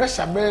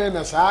pressure be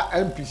na sa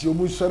MPC o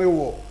mu sore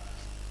wo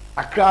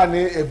akra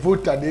ne e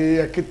voter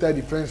de kita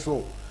defense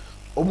o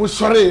mu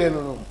sore ye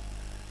no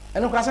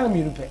eno kwa sa na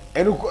mi rupe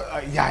eno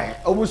ya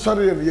o mu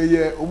sore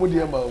ye o mu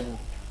de ma o mu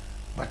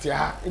but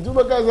ya itu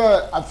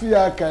bakaza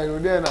afia kai no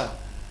de na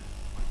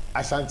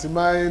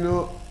asantimai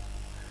no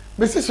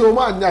mesi so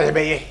ma anya ye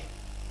beye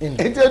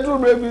ente duru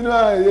bre bi no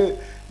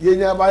ye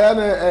nya ba ya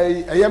na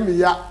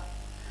eyemiya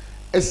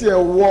esi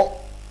ewo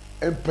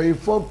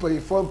empayfo bi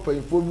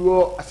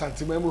o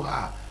asantimai mu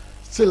ha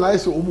se lai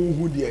so omu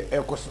hu de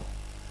ekoso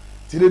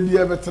tire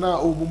bia betena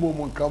omumu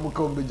mu nka mu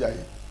ka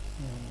ombejaye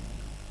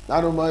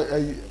na no ma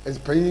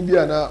espayin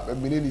bia na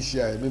mene ni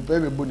hia me pe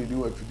me boni di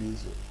wa fidi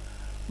so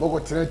moko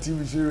tena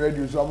TV show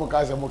radio so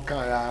amoka se mo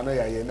kan ya na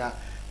ya na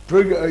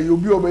program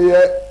obi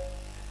obeye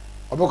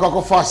obeka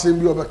ko fashion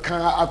bi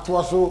obeka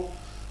atwa so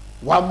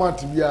 1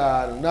 month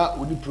bia na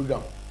oni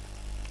program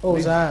oh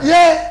za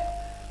yeah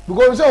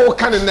because say o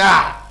kan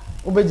na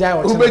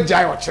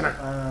ubejai wo chena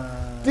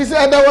ti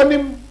say da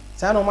wonim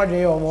sa no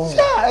madwen yo mo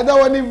yeah da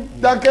wonim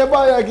da ke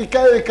ba ya ki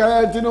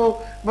kai tino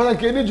bana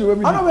ke ni juwe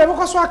mi ono be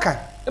ko so aka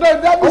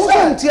da bi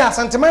say nti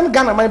asanteman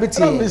Ghana man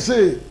beti me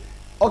say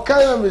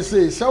okay na me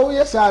say so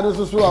yes a no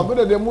so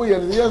abode de mo ye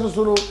yes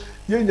so no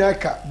ye nya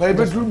ka ba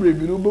bedroom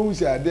rebi no bo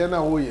hu ade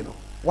na wo ye no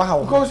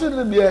wow because so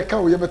de ka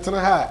wo ye betena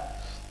ha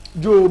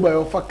jo ba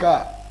yo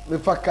faka me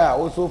faka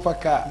wo so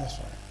faka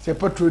se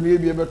petrol ni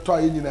bi be to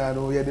ayi nyina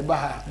no ye de ba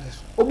ha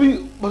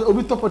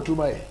obi to petrol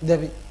mai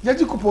David ye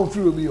ji coupon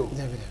free obi o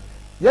David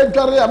ye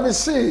dware ya me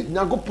se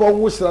nyankopon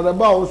wo sira da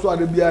ba wo so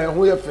ade bia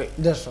ho ye fe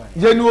that's right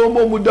ye ni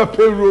omo mu da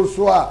payroll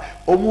so a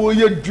omo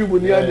ye dwimu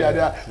ni ade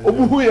ade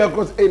omo hu ye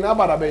ko e na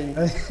bada ben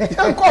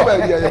ye ko ba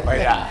ye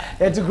ya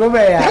ye ti krobo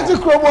ya ye ti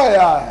krobo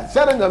ya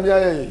sere nyam ya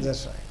ye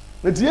that's right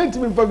but ye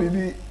ntimi mfa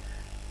bibi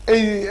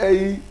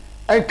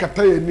ai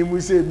kata ye ni mu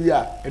se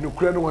bia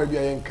enukura no ho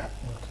bia ye nka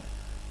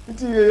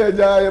nti ye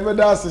ja ye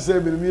meda asese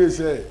bi mi ye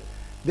se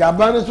de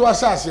abane so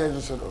asase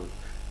ye so no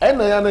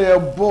ena ya na ye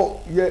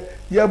bo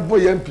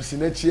ye mpisi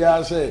na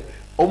chia se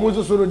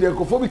omuzo so no de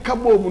kofo bi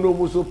kabo mu no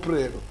omuzo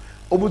pre no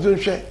omuzo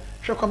hwe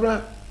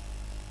Kwabena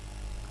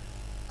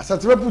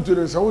asatime putu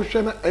no so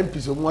hwe na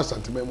mpisi omu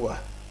asatime mu a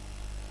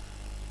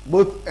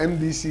both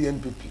MDC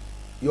and NPP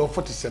you're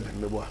 47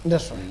 mebo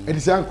that's right e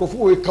dis an kofo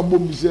we kabo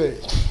mu se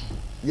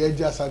ye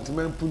ja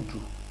asatime putu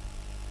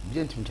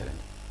gentle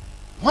challenge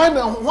why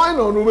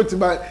no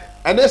wetima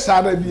and this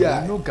sada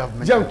bia no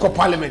government jam ko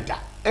parliament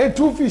and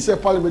two fees a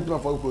parliament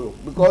for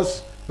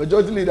because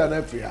majority leader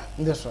na free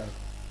that's right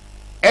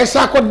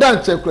esa ko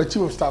dance ko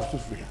chief of staff to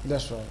free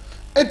that's right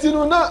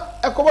etinu na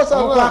ekobosa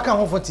na aka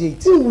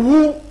 48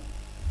 wu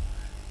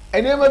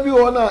enema bi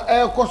wona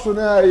ekoso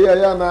na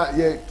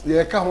ya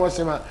ye ka ho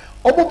sema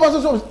obo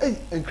paso so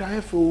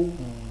enkran fo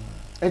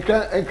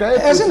enkran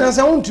ese na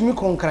sa wontumi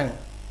konkran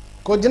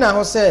ko gina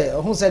ho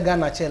se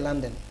Ghana che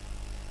London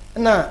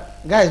na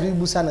guys we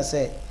busa na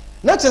say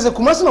na chese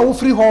kumase na wo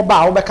free ho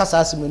ba wo be kasa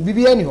asem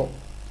bibi ani ho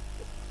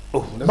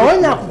ba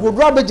wanya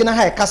kokodro abegina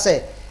ha e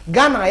kase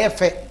Ghana ye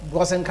fe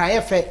because nkan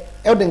ye fe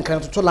e de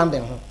nkan to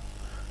London ho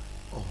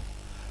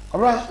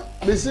Kwabena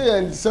be say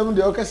and some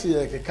de okase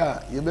ye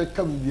keka ye be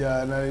ka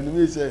bibia na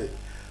enumi say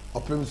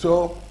opem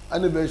so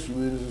ane be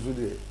suwe so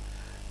de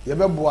ye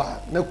be boa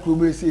na kuro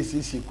be say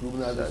kuro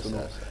na so no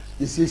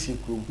ye say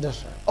kuro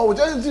that's right oh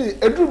just see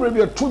edru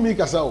be to me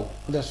kasa o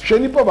that's hwe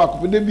nipa ba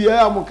ko de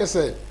bia am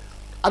kase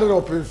ade na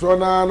opem so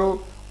na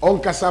no on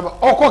kasa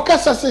okọ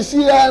kasa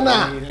sesi ya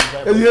na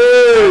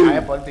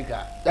ay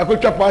politica ya ko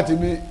twa party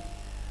bi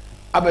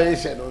abaye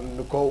she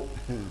no ko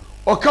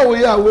oka wo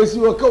ya wesi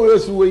oka wo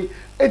yesu we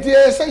eti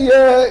say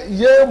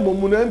ye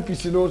momuna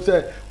mpisi no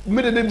say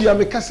me de bia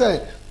me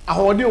kasa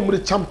ahode o mu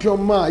champion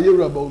ma ye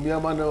wura ba omi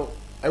ama no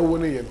e wo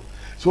ne ye no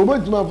so o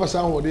mantuma fa sa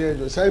ahode ye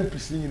jo say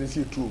mpisi nyine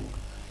si tu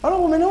ono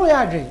wo me no ya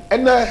adwen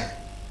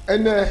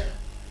ene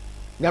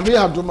nyame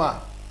adoma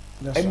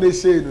ene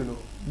say no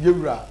ye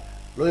wura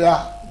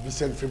lawyer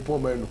Vincent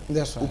Frimpong no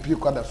that's right opie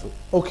kwada so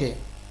okay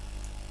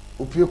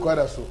opie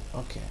kwada so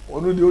okay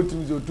onu de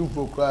otimi zo tu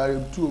fo kwa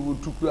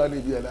tu kura na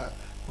bia na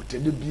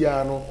otede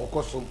bia no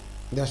okoso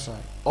that's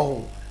right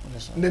oh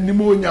that's right na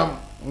nimo nyam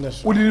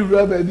that's odi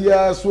wura ba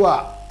bia so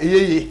a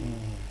eyeye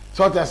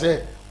so ta say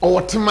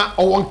owotema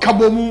owon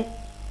kabomu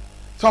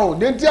so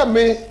den tia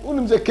me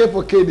unim say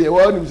K4K de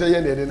wa unim say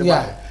ye de ne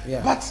ba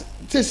but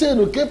say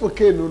no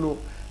K4K no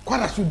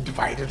kwada so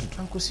divided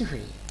to ankosi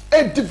hwe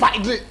and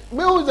divided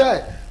me was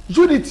there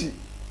unity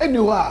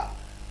anywhere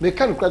me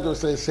can crack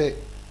say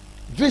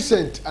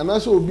Vincent and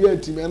also obi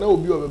antimi and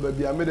obi obeba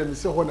bia me dem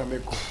say ho na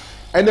meko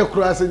ene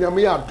kura say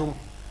nyame ya dom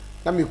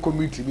na me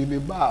community me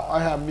ba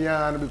I have me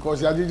an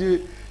because ya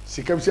didi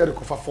sikam share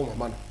ko fa form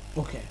man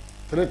okay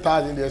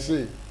 3000 they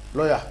say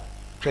lawyer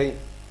train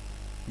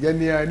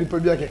yenia nipa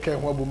bia keke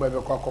ho aboma be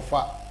kwa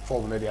kofa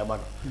form na dia man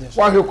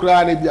wa hwe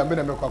kura na bia me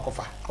na me kwa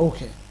kofa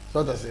okay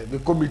so that say the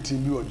committee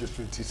bi o just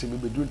say me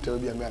be do tell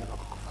bia me na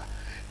kofa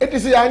it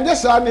is an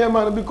just an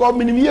man because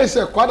minimum years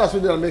kwada so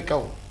dey make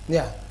out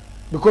yeah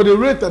because the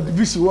rate of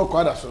division work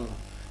kwada so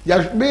ya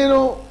be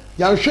no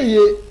ya hweye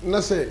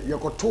na say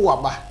yakoto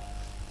waba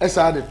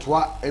esa de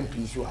toa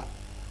MP so a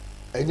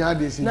enya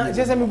de si na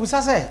jese me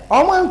busa say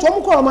o man to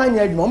mo ko o man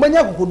nya adwuma o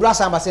manya kokodro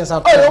asa ba sen sa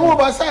o mo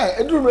ba say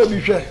eduru ma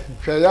bi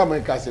hwe ya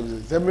man ka se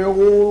me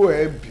wo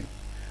MP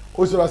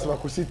o so asa ba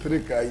ko si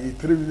 3 ka yi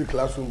 3 minute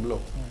classroom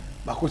block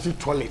bakosi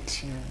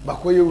toilet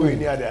bakoye we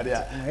ni ade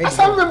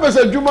asam members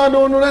adwuma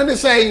no na ne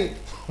say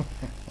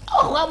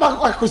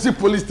bakosi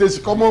police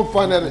station common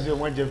fund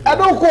I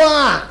don't go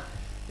ah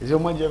is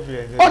your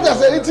Jeffrey o just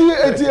say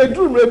eti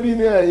eduru mra bi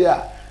ni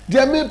ya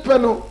dia me pe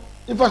no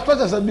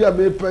infrastructure sabi a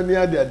me pe ni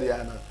ade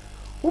na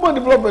human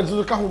development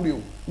so ka ho bi o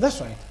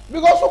that's right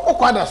because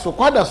so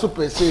kwada so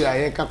per se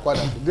ya ka kwada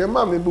so the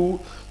man me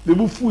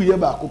bu fu ye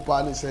ba ko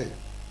pa ni say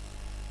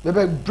me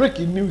be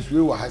breaking news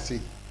we wa ha say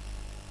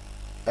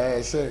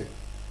say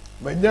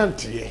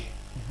manyantie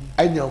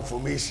anya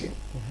information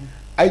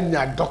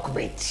anya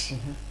document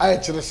I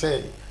actually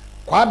say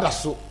kwada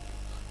so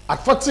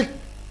aquatic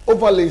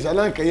overlays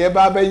ananka ye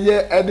ba be ye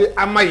e de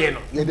amaye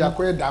no ye de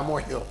akoye damo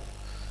hill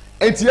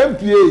enti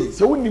MPA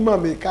so woni ma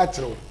me ka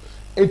kire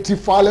enti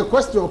file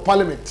question of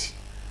parliament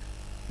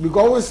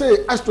because we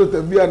say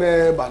astroturf bia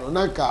na ba no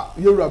nanka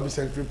yewura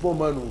Vincent Frimpong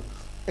manu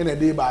ene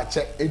de ba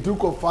che enti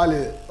ko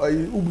file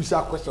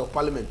ubusa question of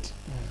parliament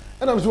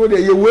and I'm so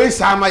dey ye we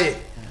sa amaye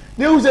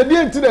ne uze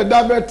die nti na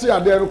da beti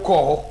ade no ko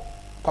ho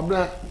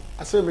Kwabena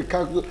ase me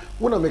ka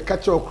wona me ka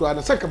che okura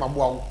na seka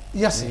maboa wo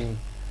yes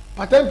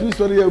pattern piece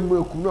story ya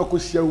mu ekum na ko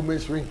sia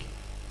women's ring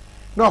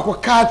na ko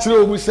ka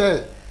kire o mu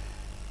say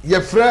ye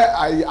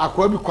frɛ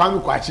akwa bi Kwame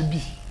Kwachi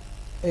bi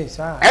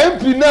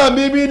MP na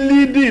me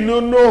leading no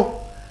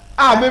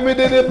me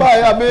de buy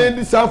ya me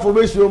this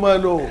information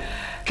man no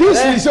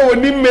Kingston say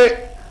oni me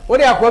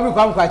wode akwa bi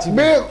Kwame Kwachi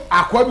me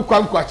akwa bi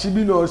Kwame Kwachi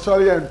bi no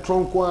sorry and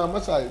tronko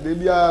amasa de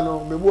bia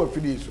no me bo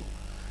afidi so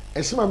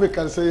esima me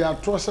can say ya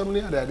trosam ne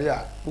ade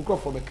a nko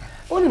for me ka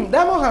onim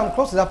Diamond Hand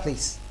close to that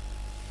place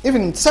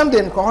even Sunday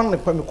in Kohon me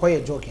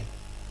koye jogging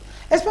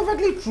it's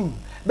perfectly true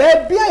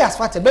baby I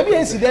asphalt baby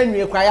incident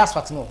we cry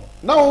asphalt no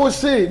now we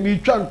say me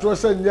twa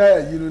trosam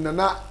nya you know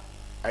na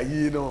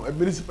ayi no e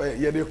municipal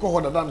ye de ko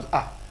hoda dam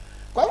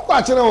Kwame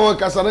Kwachi na wo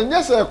kasa na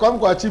nya say Kwame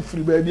Kwachi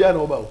free baby na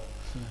oba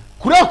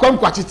kura Kwame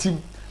Kwachi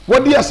team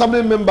wodi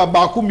assembly member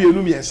ba ko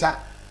mienu miensa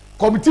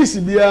committees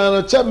bia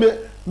no che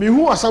me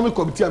hu assembly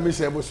committee am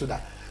say bo so da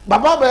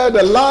baba be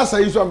the last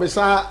I so am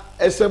say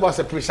SM as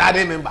a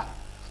presiding member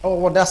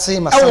what that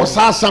same assembly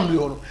assembly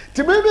no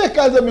ti me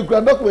ka say me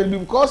kura document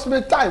because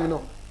me time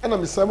no and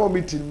am say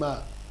meeting ma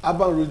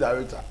Urban Road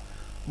Director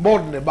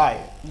board ne buy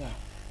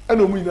and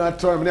no me na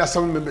try me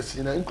assembly members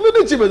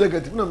including chief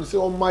executive na me say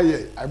on my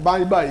I buy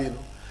you know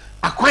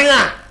akwan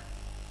a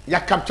ya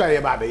capture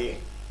ye ba be ye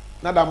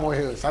na da mo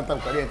hill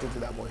Satan Korea to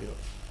that mo hill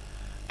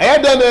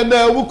then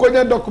na we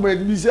konya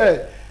document bi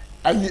say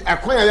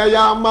akwan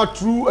ya ma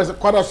true as a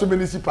quarter so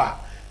municipal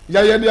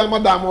ya de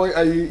amadam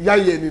ya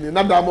ni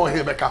na da mo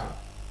hill be ka ho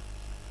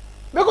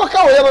me ko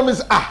ka wo ya me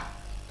say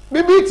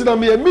me meet na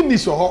me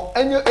minis ho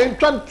enye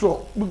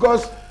entwantro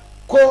because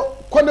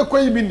ko ne ko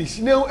minis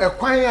ne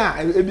ekwan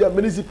a e bia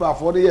municipal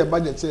for the year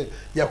budget say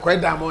ya kwa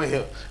da mo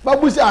hill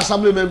babusa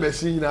assembly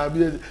members na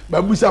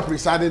babusa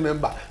presiding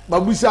member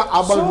babusa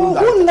Urban Road. So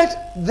who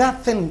let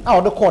that thing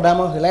out the call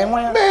Diamond Hill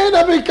and me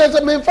na because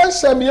me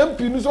first time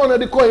MP no so na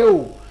de call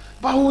you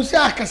but who say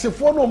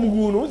akasefo no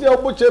mugu no say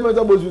obo chairman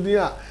za bozudin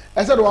a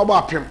e say do wa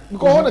ba apem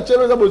because who na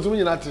chairman za bozudin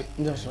nyina te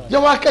ya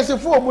wa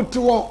akasefo obo te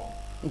ho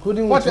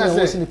including what you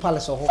was in the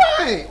palace of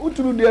fine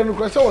uturu de no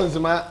kwese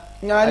wonzima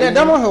na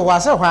Diamond Hill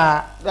was a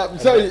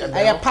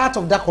I am part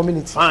of that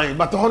community fine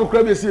but hono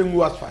kra be say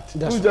ngu asphalt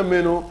who je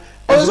me no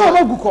ozo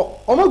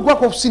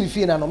omaguko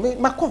sinifi na no me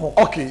makọ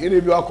okay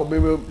ene bi akọ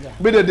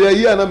be de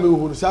year na me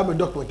hu say me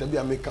document bi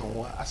am kan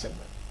ho asem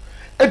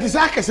it is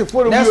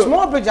akesefo no na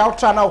small bridge out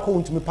try na ko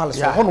ntumi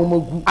palace ho no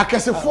magu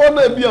akesefo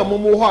na bi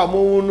amomo ho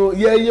amomo no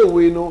ye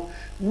we no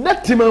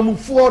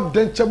natimamfo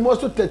denchemo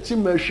so tachi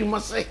mahwima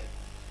se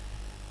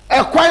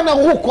ekwan na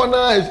wo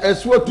kona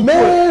esuo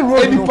tutu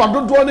edi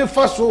padodo ne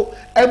faso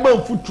ema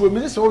mfutuo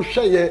me se wo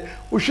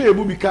hwe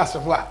bu bi kase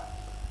ho a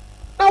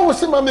na wo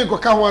se ma me ko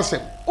ka ho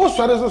asem wo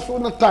sore so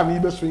na time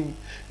ibe so yi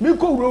me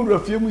ko wura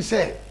fie mu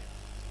se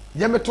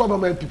ye me to ba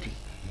ma pipi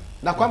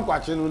na Kwame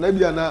Kwachi no na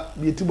bia na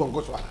bi eti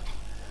bonko so ala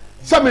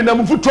se me na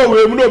mfutuo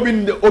we mu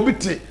na obi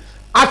ti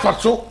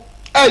afaso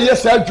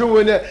yes adwo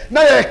we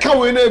na ye ka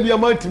we na bia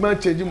mantima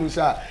change mu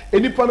sa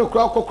enipa no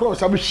kra kokro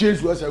sa be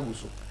hyezu asa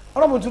guso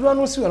Ola Mpuntuo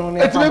no si no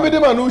na etime me de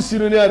ma no si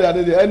no ne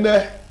ade de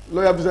ene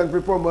lawyer present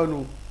report ma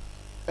no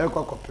e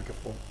kwa kopeke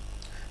fo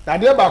na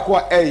de ba ko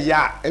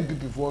ya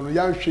MPP fo no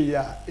ya hwe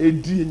ya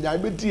edi nya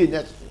be di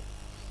nya so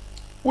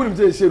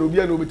wonim say no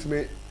bia no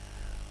betime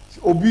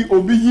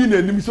obi yi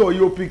na nim say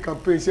OP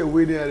campaign say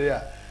we ne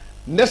area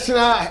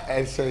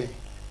national say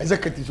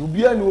executive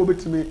obi na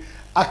obetime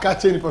aka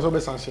che ni person be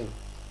sanction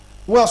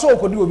well so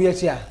okodi obi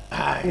achi a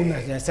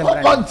una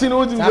central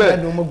continue to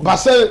be ba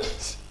say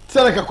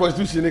Senate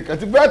constitution ka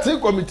ti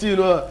beti committee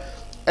no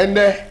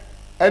ene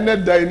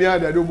dine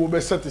ada do mo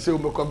be set say o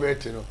me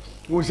convert no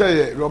we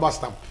say rubber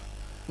stamp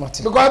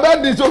because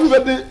that this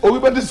obi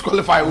be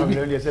disqualify obi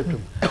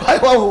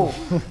wow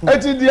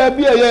eti dia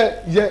bia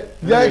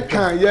ye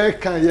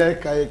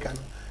kan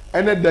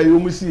ene da yo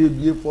mu si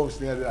ebie forms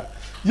ne ada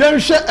ye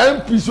hwe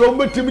MP so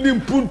metim ni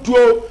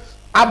Mpuntuo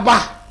aba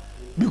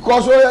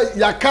because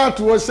ya can't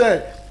was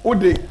say o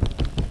de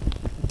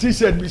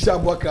t-shirt bi sha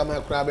bo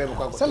krama kra be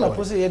ko sala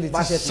pose ye the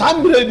t-shirt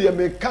sambre de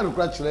me kan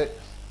kra kire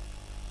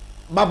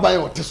baba ye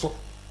oteso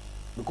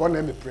because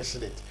na me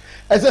president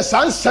as a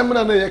san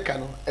semina na ye kan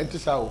no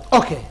entisa o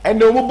okay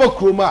and o mo ba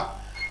kroma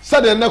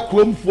sade na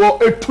kromfo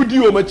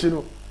etudi o machi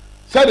no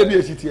sade bi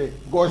esitie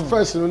god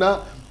first no na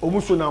o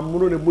muso na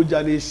muno ne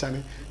moja na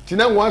esane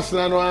tina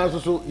wansana no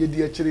aso ye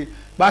di akire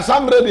ba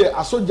sambre de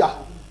asoja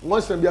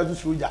wansana bi aso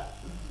soja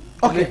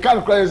okay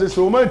kan kra ye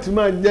so man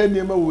tima nya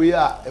niema we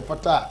a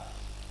efata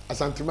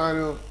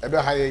asantimano ebe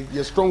ha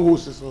ye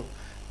strongholds so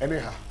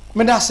anyhow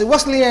Medase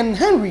Wesley and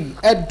Henry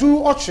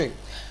Edu Oche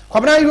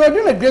Kwabena, you are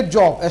doing a great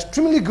job,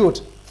 extremely good.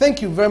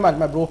 Thank you very much,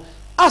 my bro.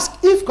 Ask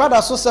if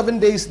Kwadaso 7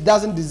 days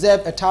doesn't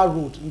deserve a tar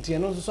road. So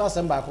yes,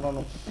 I'm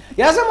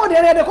more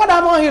than the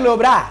Kwadamo Hill,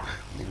 bra.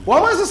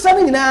 What was the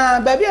sending now?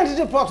 Baby, and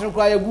the pot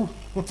require good.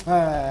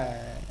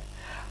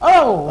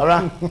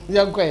 Oh,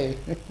 young quay.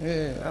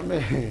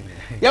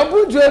 You're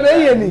good to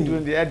a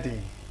doing the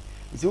ending.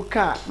 You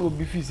can't no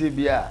beefy say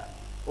beer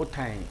or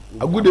time.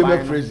 A good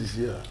day phrases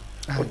here.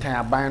 Or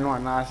time buying no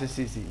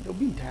analysis, no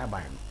be entire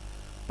buying.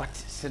 But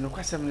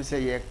Seneca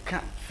say you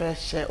can't fair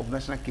share of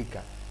national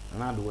kicker.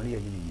 na do woni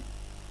yɛni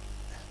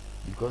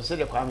because say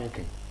the kwame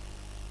can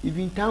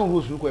even town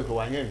rose no ko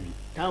wanya wi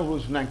town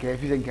rose na nka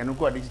fi nka no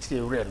ko de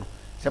tire wure no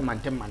se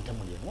mantem mo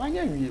de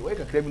wanya wi we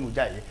kakra bi no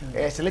jaye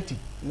selective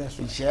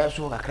share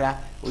so kakra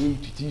o yi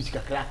tuti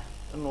kakra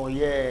no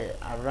ye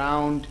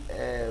around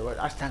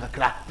astan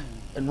kakra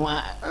no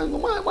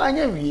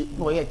wanya wi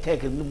no ye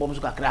take no bom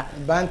so kakra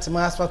bant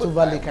ma asphalt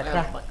valley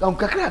kakra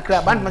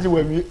kakra bant ma se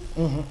wa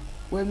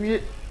wi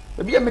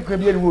bi am ka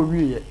bi no wi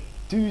ye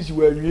tv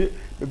wa wi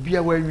bi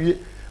wa wi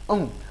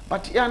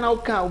but ya now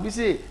can we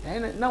say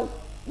now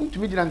to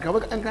be in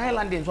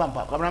Highland in Swamp.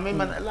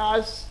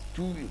 Last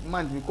 2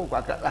 months we cook.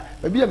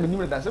 Maybe I'm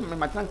in that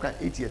my tank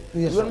 8 years.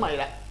 Yes,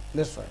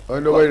 that's right. Oh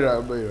no,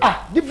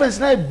 difference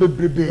now,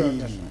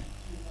 baby.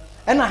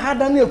 And I had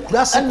done a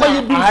class and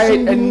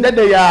then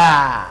they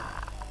are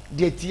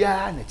the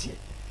tia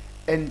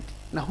and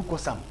now who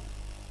was some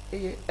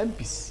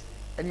MPs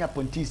and your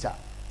pontisa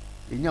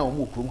in your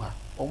mukuma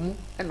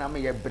and I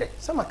may have bread.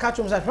 Some catch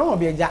them at home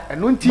be a jack and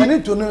no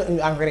tea to know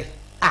angry.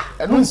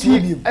 And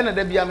see and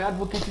there be an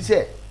advocate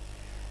say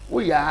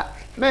we are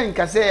men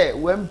can say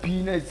when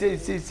pina say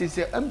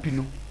MP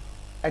no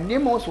and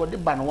name us what the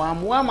ban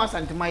one mass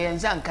and my and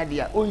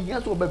Kadia oh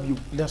yes or baby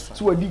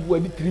so we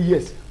did 3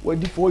 years we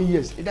did 4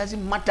 years it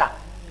doesn't matter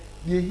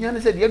the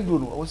here said you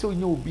don't know also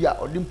you be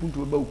or Oman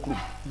Mpuntuo about crew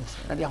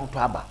and they have to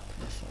aba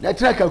that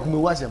track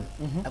was him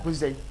I could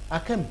say I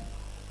came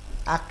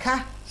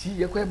aka see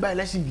you quite by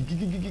lesson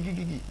gigi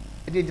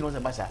it didn't was a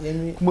basa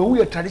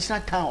we a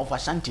traditional town of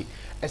Ashanti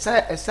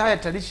a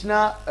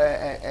traditional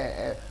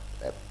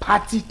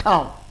party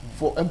town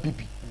for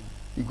MPP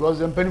because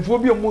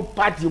Penifobia mo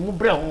party mo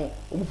bre ho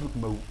mo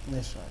fukumawu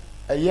that's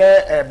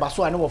right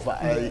baso ane wofa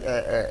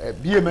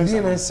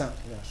BMN that's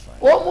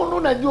right o mo no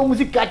na di o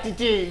music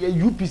atete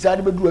UP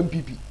side be do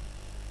MPP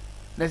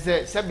na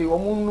se be o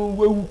mo no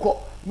wewu ko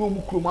no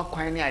mo kuro ma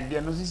kwan ne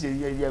ade no se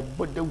ye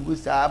boda wo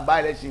sa ba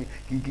election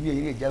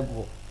kinkini ye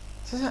jago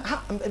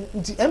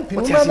MP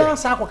no na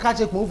sa ko ka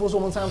che ko mo so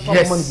mo san fa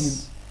mo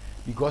bi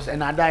because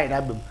and I died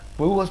at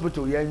Bowie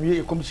Hospital,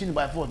 you commissioned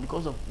by force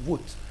because of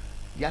votes.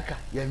 Yaka,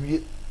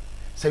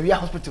 Sevilla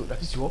Hospital, that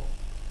is your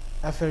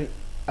affair,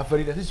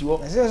 that is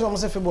your. I say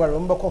almost a February,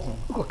 Umba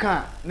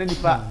can't,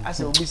 Nanipa,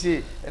 as we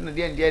say, and at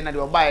the end,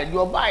 you'll buy,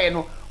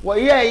 no. Well,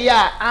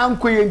 yeah, I'm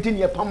quainting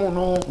your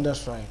Pamono.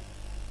 That's right.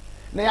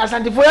 Now,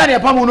 Santifoya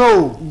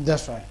Pamono.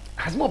 That's right.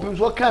 As more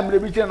people come, they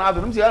return out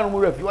of them,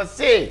 you are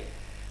say,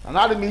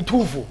 another me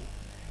too full.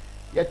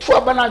 Ya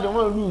Kwabena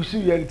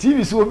Adjei you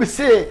TV so be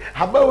say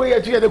about we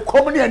to the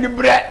comedy and the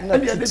bread na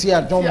the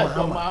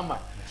Adom mama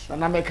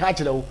na me ka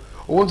kire wo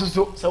won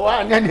so wa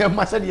anya ne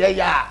masa de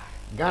ya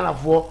Ghana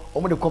for o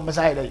mo de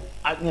compensate dey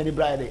anya ne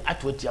bread dey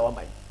ato tia wa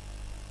ban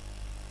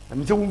na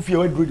me se wo mfie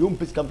wa duro de wo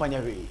mpesi campaign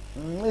ahwe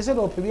e se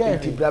do pe bia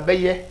ti bra be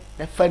ye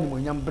na fa ni mo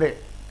nyam bread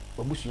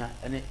obusua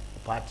ene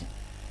party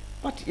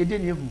but e de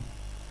ne hu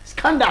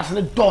scandals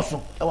ne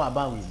doso e wa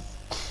ba we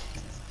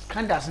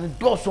scandals ne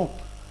doso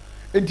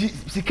enti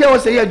sike wo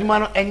say adwuma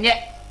no enye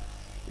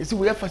esi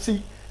wo yafa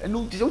sei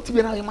enu ti so ti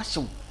bi na ye ma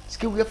hyew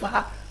sike wo yafa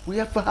ha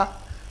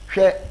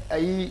hwe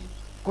ayi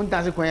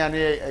kontanse kwan ya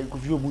ne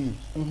kofi obu yi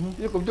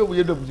ye kofi obu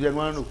ye do buzu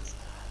enu no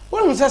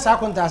wonu se sa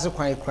kontanse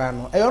kwan kra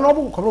no e yo no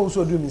bu kobro wo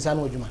so do minsa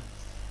na adwuma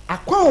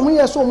akwan wo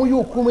ye so mo ye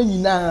okuma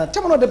nyina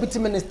temo no deputy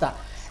minister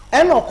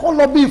e no ko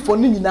lobby for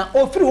ni nyina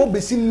o firi wo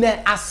besi ne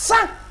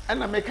asa e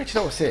na me ka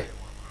kire wo se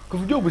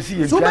kofi obu si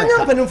ye so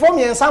banya pen inform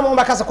ye nsa mo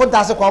ba ka se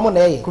kontanse kwan mo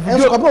na ye e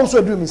so kobro wo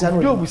so do minsa na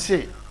kofi obu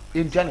se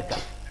e ntaneka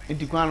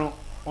enti kwan no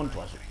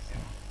onto aso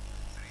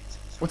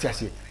what you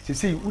say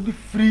say wo di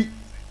free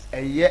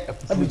eye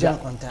abuja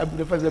kwanta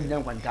abuja fa abuja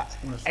kwanta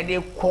e de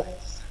ko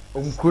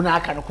onkro na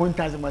aka no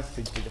kontanse ma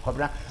se de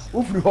kwabra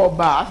wo free ho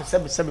ba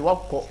ase sebe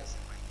wakọ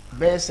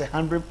base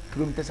 100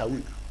 kilometers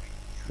away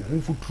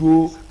wo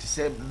futuro ti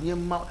se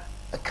niema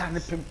aka ne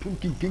pem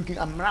kinkin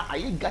amra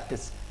aye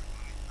gates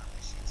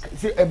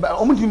say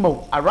omo di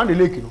mo around the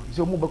lake no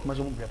say omo ba kuma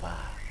so mo prepa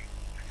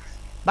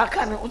ba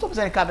ka ne o to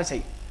say ka be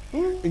say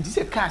nti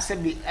se ka se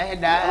bi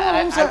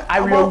I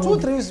will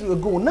 2-3 years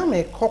ago na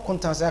me call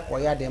contact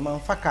akoya de man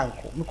fa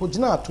kanko me ko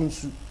gina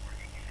atonsu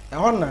e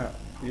hona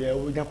yeah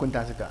we gina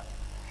contact ka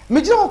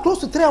me gina close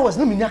to 3 hours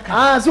na me nya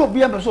ka so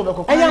obi am so be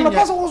ko ya no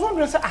pass was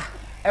wondering say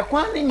e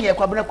kwan ne nye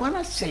kwabena kwan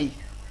na sei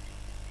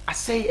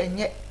asei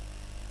enye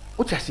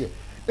o tiase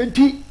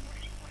nti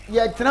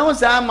ya tena wo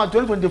sa ma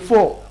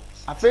 2024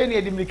 afei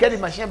ne de mirikadi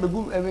machine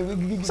begu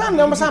sam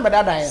na mo sam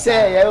bedada ya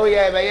say ya o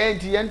ya be ya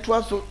nti ya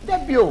ntoa so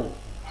debio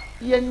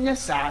yenye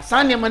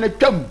sa ne mana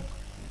twam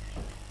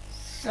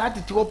sa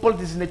titi wo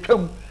politics ne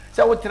twam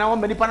sa wo tena wo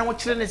mani pa na wo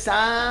kire ne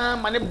sa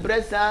mane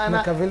bresa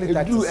na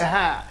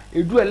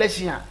edu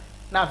election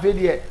na fe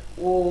de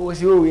o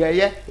si o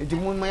ye enti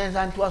mu man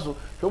sa nto aso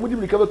so mu di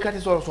mi ka be kati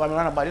so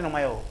amana ba de no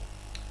mayo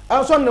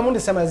so ne mu de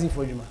samazi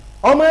fo djuma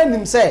o ma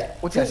nim se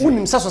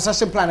unim sa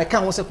succession plan e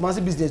kan wo se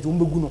commercial business wo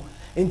mbegu no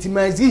enti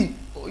mazi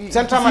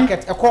central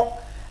market ekọ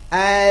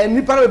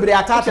nipa no bebre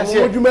atata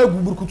mo dwuma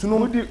guburukutu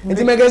no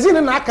nti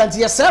magazine na aka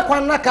nti yesa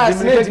kwan na ka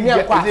sene dimi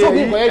akwa so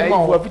bi ko edwuma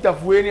wo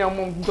fitafuwe ni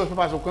amon nto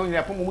pepa so kwan ni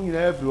apom mo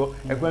nyina afiri ho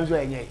ekwan so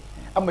enye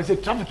ama se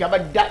traffic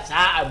abada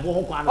saa abo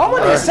ho kwan no omo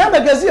de se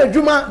magazine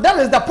adwuma that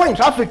is the point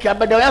traffic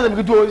abada ya them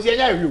gitu o se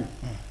enye ayo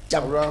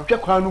ya twa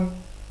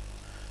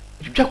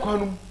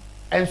kwanum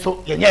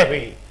enso yenye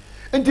hwe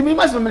nti mi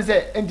mas me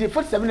se nti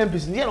 47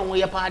 MPs ni no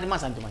ye pa de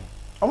masanteman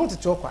omo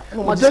tete okwa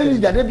mo tell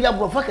da de bia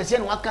brofa kase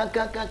no aka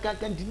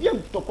nti dia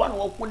tokwa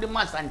no wo de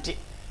masante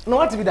no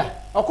what be da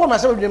okwa ma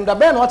se bidem da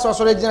be no what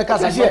so regional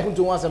cast so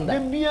punto one sem da de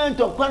bia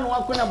tokwa no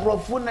wo na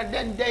brofo na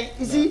den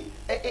isi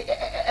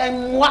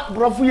enwa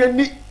brofo ye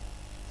ni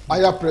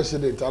aya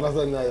president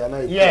anasa na ya na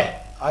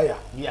aya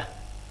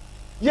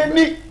ye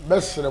ni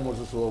besere mo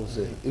so wo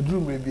se eduru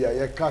me bia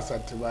ye cast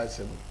ateba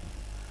sem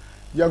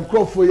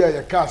yankrofo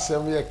ye cast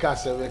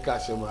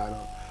sem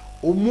ano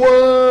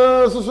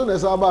omo so na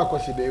sa ba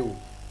akohide o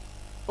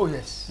oh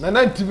yes na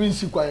ntimi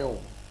nsi kwan o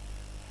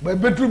ba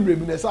bedroom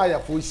remi na sa ya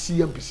fo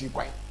CMPC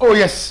kwan oh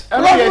yes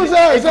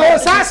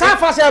sa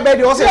fa se be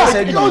de o se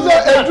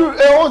edu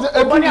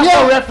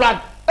red flag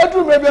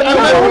edu me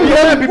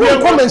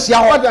be comments ya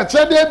ho da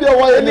chede bia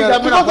wa ye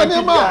because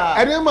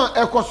enema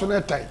ekoso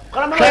na tai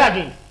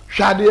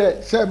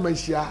hwade se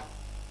manhia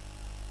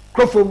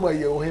krofo mu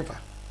ye o hefa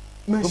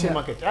manhia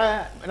market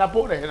na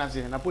po de na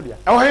se na po dia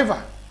o hefa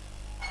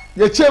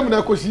ye chem na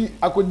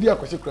akodi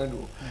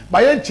krando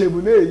ba ye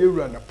chem na ye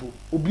wura na po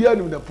obi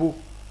anu na po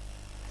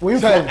we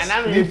influence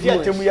ana no ye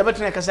fiatemu ye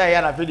betena kasa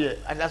ya na fede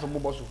aso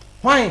bobo so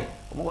why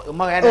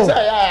ma ya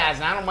say ya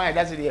azan ma ya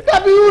that's it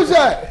that be you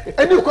say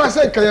any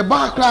question can ye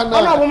ba kra na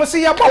ona wo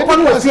say ya ba kwa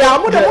no fia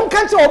mo de mo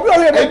kan che obi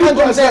o ye de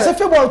kan say se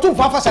febo to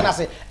fa fa na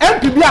say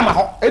MP bi ama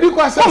ho any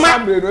question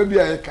sambre no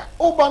bia ye ka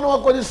o ba no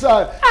akodi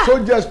say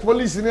soldiers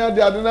police ni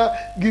ade aduna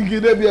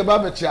gingide bia ba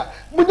mechia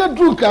mo de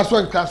dru kaso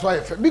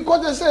ye fe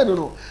because they say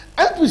no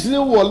MPs ni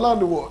wo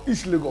land wo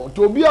East Legon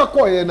to obi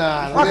akoye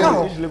na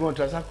East Legon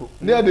Trasako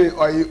near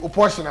the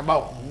portion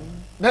about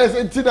there is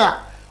intina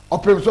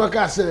opem so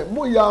ka say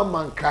mo ya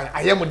mankan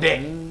ayem de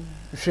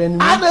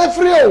and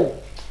free o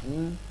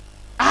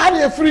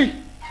and free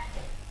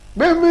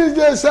me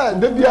just say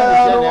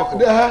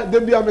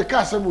de bia me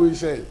ka say mo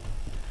say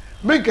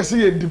make us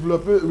see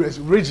develop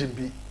region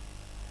bi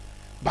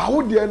ba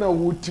wo de na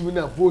wo timi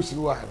na voice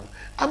no wa no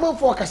am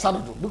for kasa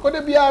do because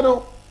de bia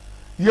no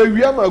ye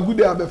wia ma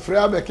gude abefre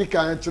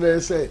abekeka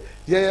kire say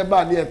ye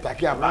ba na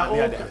etake aba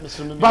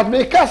but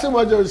me ka say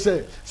mo just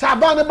say sa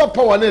ba na ba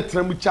power na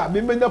tram cha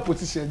me menya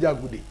position ja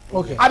gude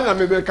okay ade na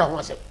me be ka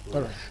ho say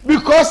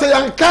because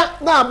yanka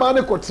na aba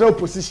na ko tra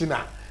position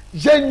a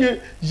yenye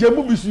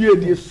yemu bisu ye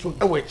die so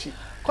e wachi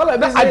kola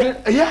bi say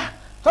yeah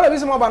kola bi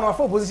say mo ba na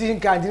for position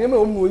ka anje me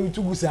o mu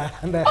yutugu sa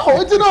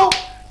oh you know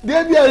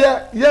de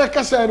bia ye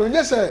ka say no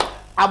nye say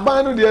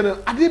aba no de no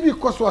ade bi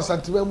koso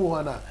asantema mu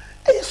ho na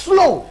e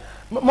slow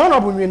man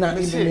obu mi na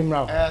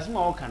imra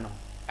small okay no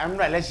I'm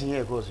right election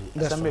here cause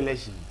assembly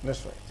election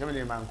that's right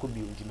assembly man ko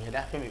bi unti me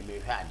da fe me be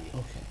hwa ade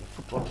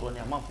football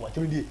na man fo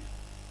atimi die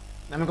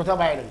na me ko ta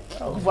baye dem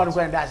ko fo an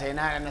ko da say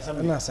na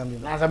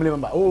assembly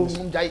member oh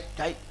jai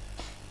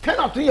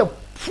tenant here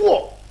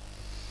poor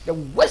the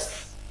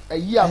west a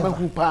year man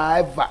who pa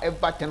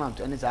ever tenant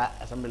and is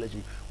assembly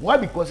election why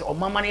because o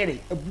mama na dey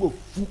ebu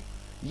ofu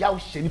yaw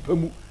hye nipa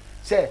mu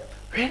say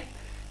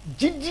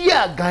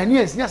Gidia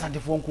Ghanaians ni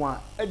asantefo nko a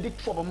edi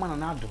for ba man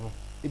na ado no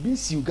ebi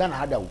nsi Uganda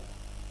hada wo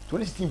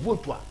 2016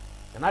 vote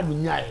a na ado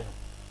nyae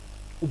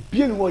no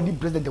obi enu wo di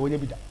president wonya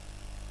bi da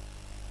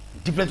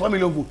different 1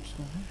 million votes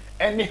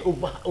and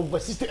over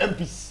 60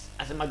 MPs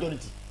as a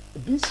majority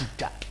ebi nsi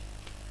da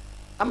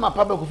ama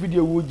papa ko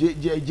video wo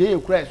je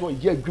kura so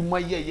ye adwuma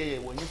ye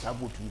wonya sa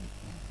vote ni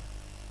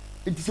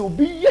it is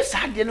obi yes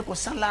ade ne ko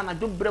sala na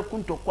do bre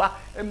kuntokwa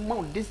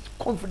amount this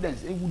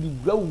confidence e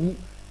would grow wu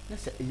na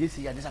say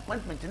yesi ya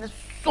disappointment ne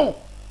so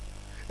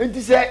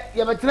enti say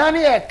ye betena ne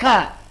ye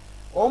ka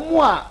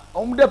omo a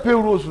omo da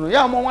payroll no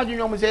ya mo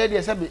wadwonyo mo say ye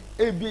de sabe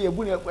e bi ye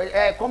bu ne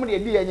kom de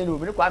ye nye no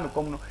obi ne kwa me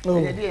kom no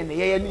ye de ne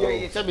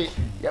ye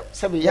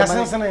sabe ya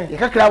man ye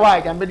kakra wa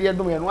ya me de ye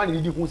dum ye no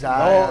ani di hu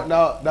sa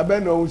na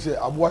ben no say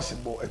aboa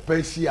sebo e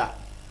pensia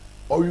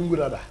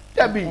oyungurada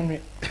dabi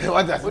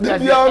what that the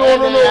bia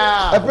no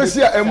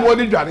epesia emo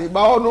ni dware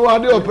ba ono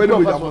ade opedi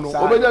bojamo no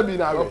obenya bi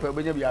na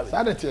obenya bi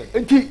sa de te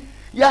enti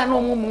ya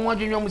no mo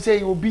wadwonyo mo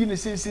say obi ne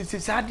se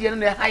de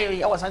no haye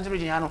ya wasanse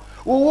region ya no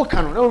wo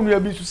ka no na onu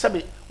abi su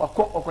sabe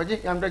okoje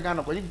yamda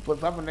Ghana okoje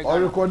 500 o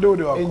record o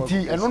de wa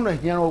enti eno no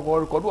hia no o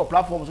record o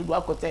platform so do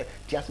akote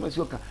ti asema si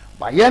oka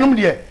ba ye no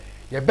de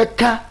ye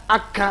beka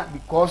aka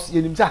because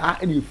ye nim sa ha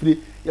ene efire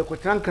ye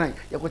kwotran kran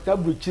ye kwota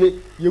brochire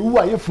ye wu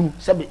a ye funu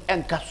sabe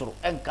enka soro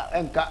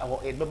enka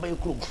ho e beba ye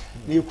krom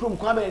na ye krom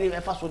kwa be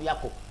e fa so de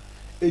akọ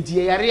enti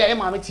ye yare ye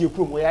ma me tie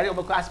krom ye yare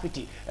obekọ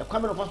hospital e kwa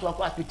me no fa so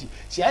akọ hospital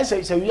si ai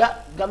se wia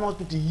gama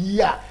hospital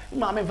yia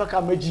ma me fa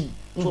ka maji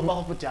so ba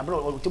hospital abro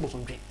o tebo so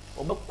ntwe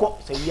obekọ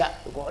se wia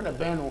ko na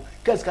ben no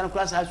case kan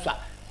kura sa swa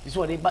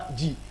so de ba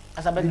ji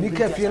asabe ni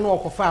ka fie no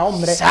okofa o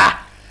mre sa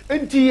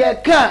enti ye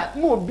ka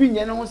mo bi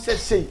nye no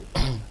sesei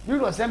you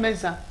know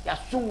semensa ya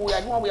sunwo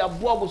ya nwa ya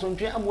bo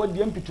abosontwe amwa di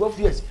MP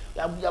 12 years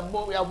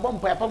ya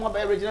bomb pa pa ma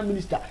regional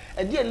minister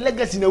e dey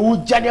legacy na wo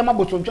jade am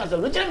abosontwe as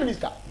regional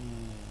minister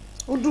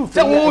odu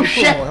se wo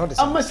hwe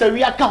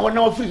amasawi aka ho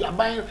na ofiri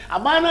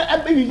aban no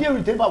e bi here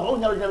retain power wo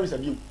nya regional minister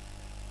bi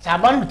sa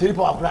aban no retain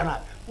power kura na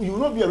you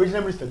no be a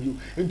regional minister bi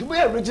ntu be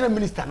a regional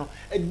minister no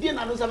e dey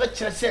na no sa be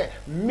kire se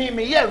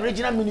me ye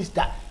regional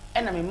minister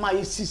e na me ma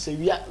ye si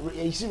sawi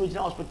ye si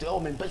regional hospital o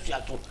me pesu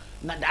aso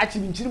na da achi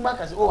binchiri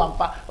maka say oh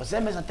ampa o say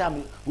me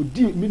time we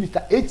di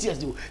minister 8 years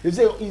do they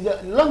say is the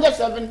longest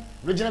serving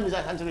regional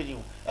minister country region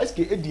SK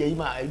edi ayi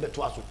ma e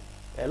beto aso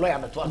lawyer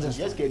beto aso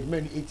SK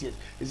many 8 years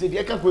they say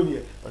they can go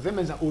there o say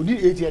me say o di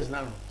 8 years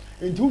now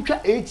nti utwa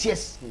 8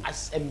 years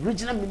as a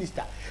regional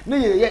minister na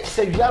ye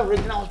say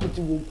regional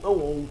hospital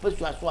wo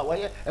pesu aso a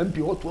why MP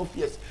 12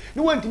 years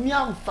no want me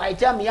am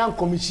fight am yan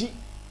commission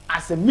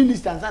as a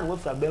minister and we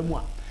fra ba mu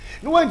a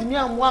no want me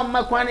am one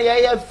makwan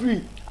ya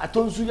free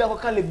atonsu ya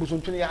kwaka le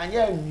busontwe ya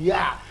anya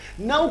wia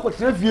na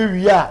ukotena fie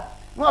wia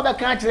no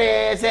obeka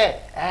kire se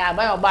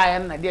abai oba ya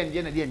na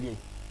de na de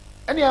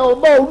ene ya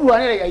oba odu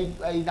ane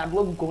ai na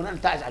do gu na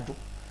ta ajo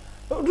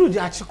odu di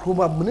achi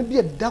kroba mun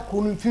bi da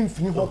ko no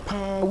mfimfini ho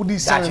pan wudi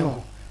san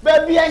no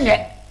ba bi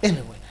enye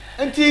anyway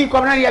enti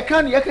kwabena ya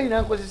kan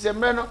ina ko se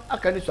mre no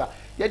aka ni so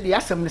ya de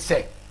asem ne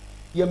se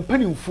ye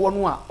mpanimfo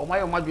no a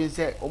omaye omadwen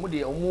se omo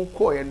de omo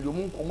ko ye no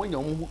omo nya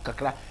omo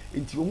kakra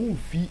enti omo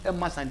mfi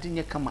ema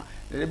santenye kama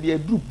na bia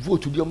group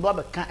vote di omo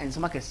ba ka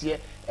ensema kase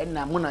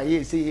na mo na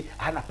ye se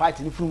ana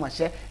party ni furuma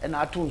hye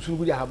na ato nsuru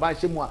gudi haba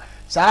hye mu a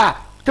saa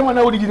tema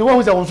na wodi gidi wo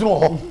hu se wonso no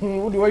ho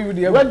wodi wa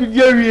yudi wadi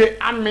di awie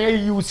ame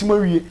yi usima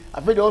wie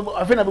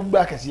afi na bebu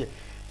akase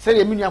se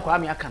ye minu akwa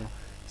ame aka no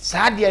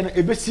saa de na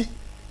ebesi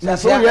na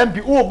so ye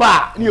mpi o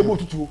ba na ye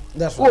botutu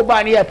o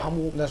ba na ye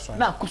pamu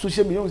na ko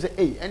social media say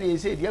eh ene ye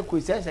say dia ko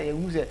say say ye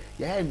hu say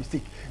ya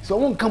mistake so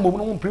won kan bobu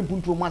no won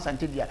Mpuntuo mu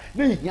asante dia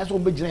na hia so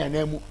won be gina ya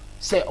na mu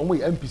say omo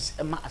ye MPs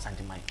ema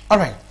asante man. All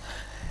right,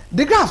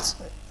 the graft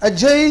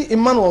Adjei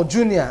Emmanuel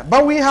Jr.,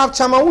 but we have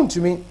Chama to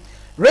me,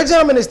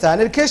 regional minister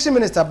and education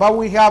minister, but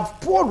we have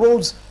poor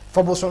roads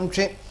for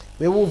Bosonche.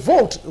 We will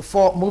vote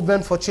for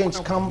movement for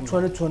change come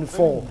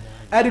 2024.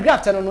 The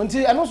graft and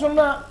also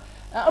now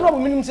I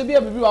don't mean to be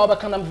a baby or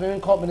can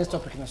I'm called minister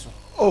of Pekin.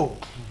 Oh,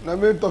 na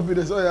me topic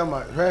is oh yeah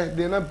man, right?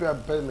 They not pay a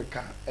pay me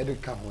can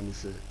educate when he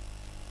say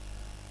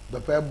the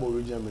payable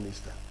regional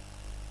minister.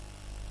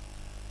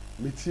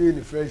 Me tie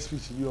the first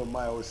speech you on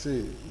my or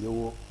say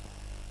you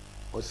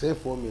or say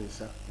 4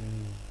 minutes.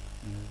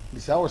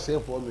 This I was say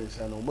 4 minutes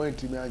and no more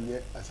to me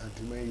anye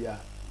asantime ya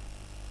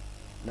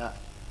na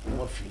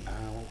mo fi.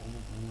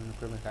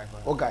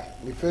 Okay,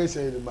 me first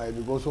say my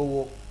because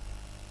so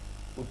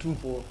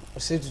Otumpo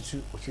say tutu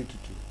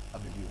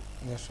abibio.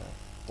 Yes sir.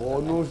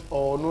 Or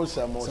no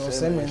some or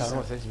some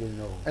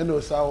and no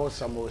sour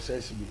some or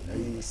says be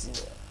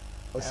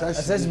or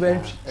says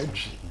bench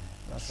entry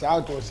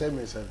south or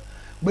same son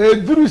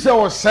but duru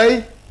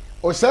say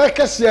or say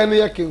kase na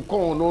yakin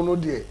kon no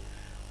de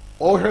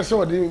o hwese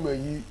o de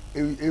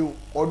yi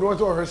o do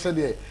to hwese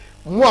de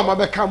mu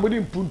amabeka mo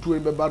de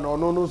Mpuntuo be ba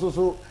no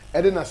so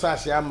e de na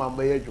saase ama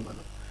mba ya adwuma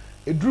no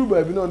e duru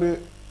ba bi no ne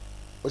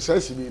o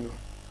says be no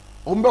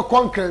ombe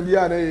konkran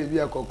bia na ye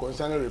bia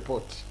concern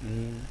report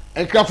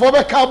enkrafo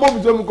be ka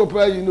bom jom ko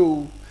pra you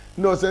know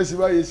no say si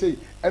ba ye say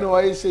ene wa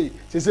ye say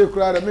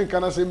kura na me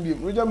kana sem bi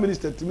regional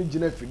minister timi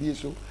gina fidie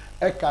so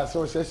e ka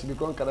so say si bi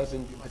kon kana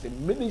sem bi as a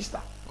minister.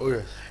 Oh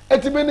yes,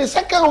 etime ne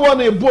second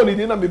one e born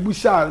ni na me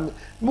busha me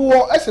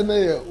wo ese na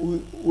ye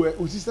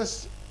o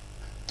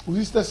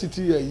sister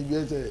city ye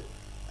bi say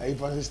ai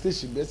fan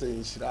station be say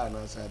inshira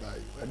na side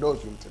ai do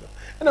so ntira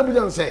ena bu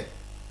jan say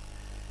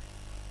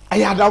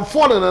ai adam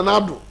for na na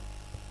do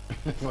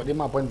or the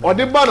appointment or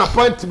the ban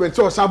appointment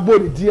or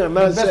somebody dear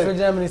and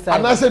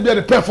say be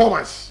the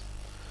performance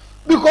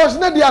because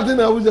na the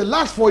other was the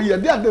last 4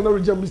 years the other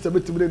regional minister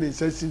betimire dey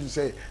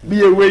say be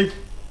away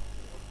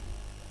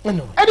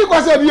no any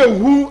go say be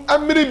hu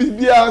amiri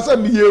bibia say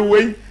be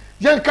away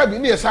yen ka bi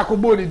na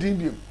yasakobo ni din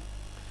biem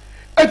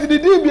eti di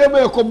din biem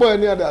e ko boy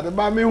ni ada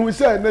ba me hu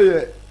say na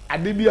ye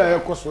ade bia e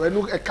ko so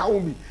enu e ka wo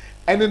bi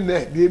ene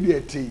na de bi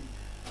eti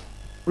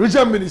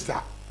regional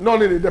minister no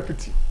ni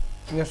deputy.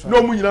 Yes,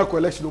 no mu nyina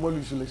collection no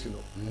lose election.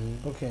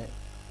 Okay.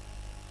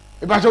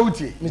 E ba so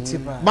utie.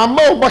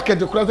 Mama o bucket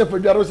kura se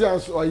peduaro se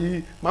anso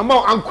yi. Mama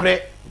o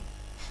ankure.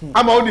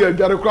 Ama o de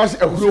aduaro kura se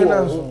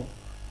ehuro wo.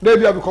 Na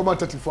bia be come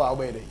 34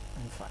 away dey.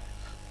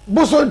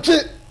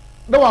 Bosonche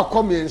na wa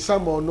come in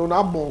some no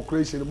na bon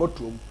creation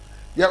botom.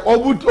 Ya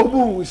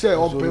obu se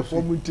o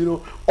perform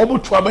ntino obu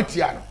to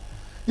amatia no.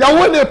 Ya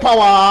wone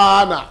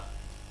power na.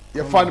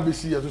 Ya fan be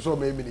see so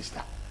me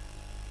minister.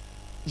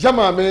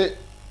 Jama me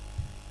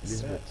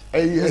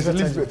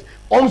Elizabeth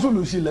also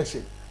lose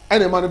election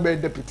and a man be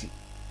deputy.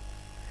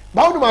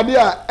 Bound my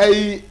dear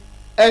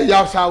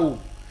ya saw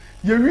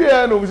you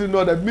no we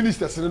know that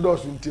ministers in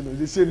those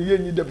they say you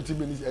need deputy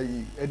minister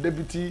a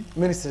deputy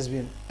ministers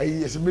being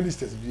yes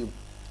ministers being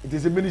it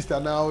is a minister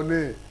now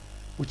ne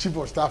chief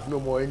of staff no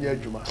more any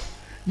adwuma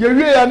ye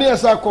wie ya ne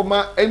esa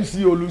koma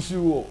MC Olusi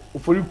wo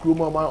ofori kuro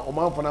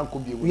ma fana nko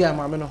bi ewu yeah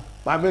maame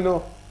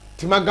no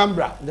Tima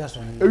Gambra that's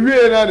right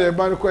wie na de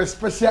ban ko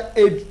special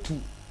aid to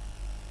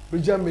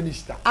regional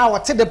minister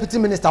what deputy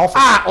minister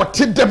office what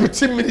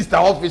deputy minister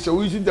office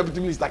we use deputy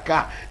minister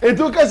car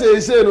eto ka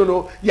say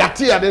no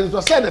yate ya den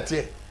so say na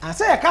te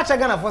say ya catch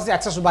Ghana for say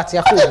access ba te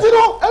afo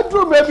no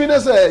edro ma bi na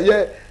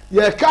say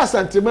ye ka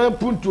Oman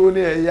Mpuntuo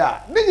ne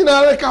ya ni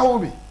nyina re ka ho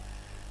bi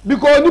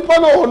because nipa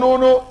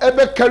no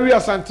ebe career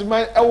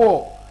Oman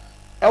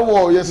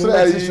ewo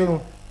yesra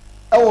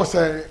ewo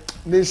say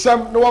ne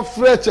sam no wa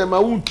frɛ ma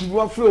wuntu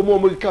wa frɛ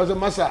mo ka say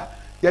masa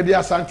ye de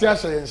asante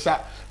ahye nsa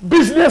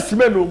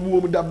businessmen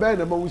omu da ben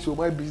na ma wusi o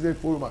my business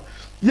forum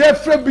ye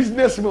frɛ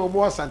businessmen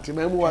omu asante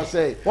ma mu wa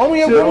say won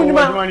ye go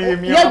nyuma ye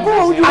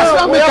go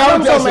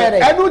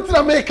nyuma enu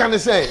tira me kan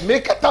say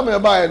me kata me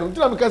ba enu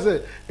tira me ka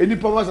say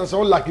enipa masa say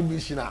o lucky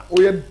bishina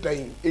o ye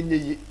dan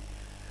enye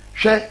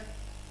hwɛ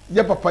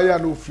ye papa ya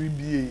no free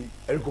bie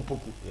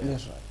erikopoku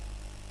yes right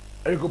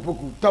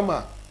erikopoku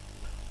tama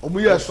omu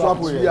ye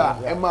swap ya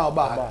ema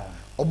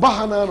oba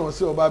hana na o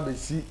say oba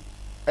besi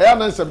eya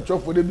na nsem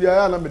twofo de bia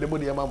ya na me de mo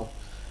de yama mo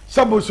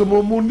sabo so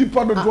mo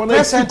nipa do do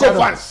na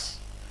fans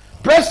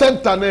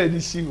presenter na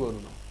edi si wo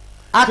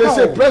no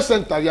say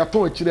presenter ya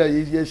ton kire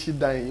ye shi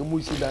dan ye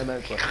mu shi dan na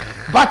so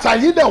but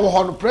ayi da wo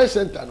ho no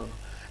presenter no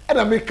e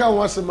na me ka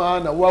ho asema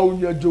na wa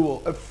unya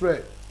jo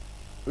afre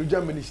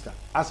regional minister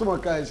asema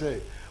ka say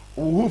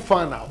who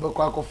fan na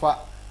obekwa akofa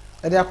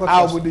e de akofa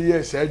a wo de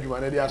yes adwuma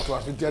na de ato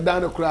aso ti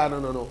dan no kra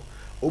no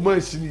o ma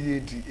si ni ye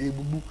di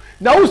ebubu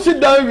na wo si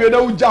dan wie na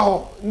wo ja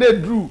ho na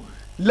edru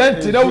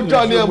lenti na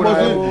uja ni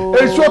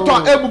emofi eso to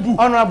ebubu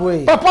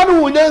honorable papa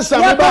no wonyansa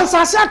me ba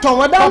nsase aton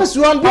we da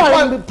so on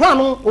do plan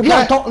obi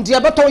aton nti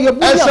ebeton ye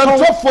bu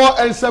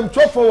ensem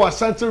trofo wa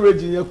Asante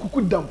region ya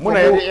kuku dam mo na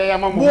ya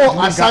mamu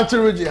mo Asante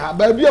region ha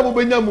ba bia mo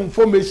benya mu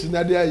information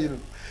na de ayi no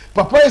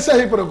papa esa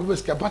he para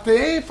kubeska but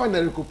e fa na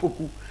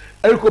erikopoku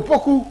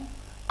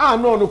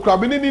no kra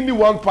be ni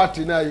one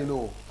party na you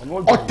know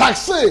o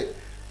taxi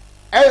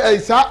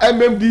sa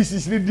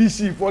MMDC ni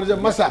DC for the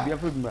massa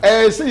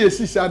say yes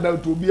say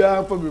down to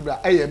bia for bibra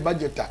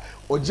budgeter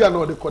ogia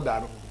na de koda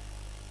no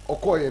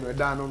okoye no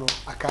da no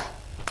aka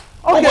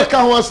okay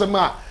ka ho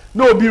asema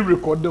na obi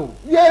record do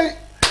ye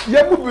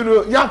mubi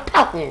no ya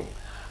pa ho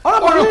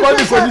ona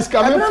record for this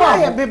camera fa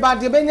ya be ba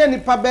de benya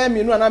nipa ba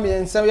mi no na me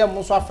nsem ya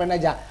mo so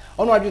afenaja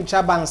ona wadwe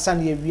ncha ba nsa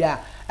na wi a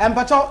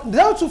empacho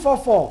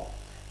 0244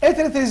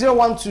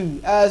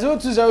 833012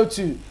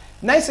 0202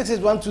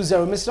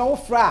 96120 Mr.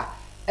 Ofra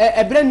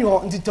brand new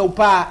ntitau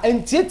pa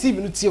ntie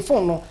TV no tie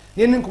phone no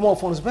ne nkomo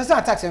phone so person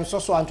attack en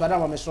so anto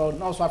adam me so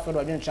na so afedo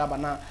adwen twa ba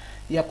na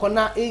ye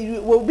kona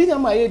we bi na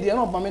ma ye de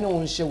na obama ne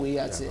won hye we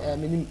ate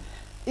menim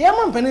ye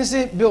ma mpene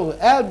se bill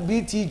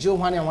LBT jo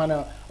hwane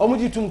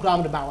omuji tum kra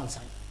am de ba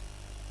wansan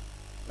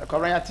e ko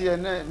ran ate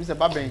na Mr.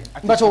 Baben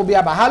but obi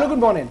aba hello good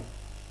morning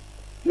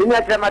ni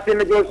na tremate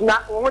me jo na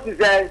won ti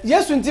say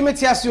yesu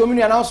ntimeti ase o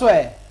menu na so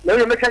no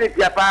yo mechanic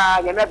ya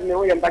pa na me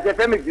wo ye mpache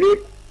family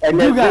and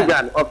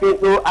then okay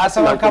so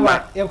asawa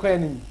kama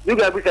yekoyanim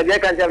yuga bi se dey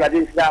kan say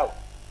radin style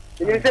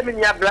ni se me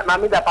nya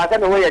mami da pa se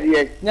no ye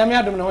dey nyame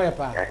adom ne ho ye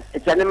pa e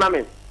chane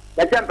mami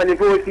da champion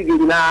for CD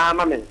na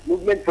mami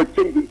movement for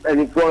change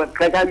and for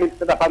critical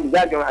minister da pa mi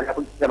da jo ala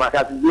ko se ma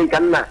ta din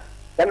kan na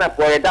kana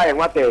po ye da ye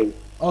wa pe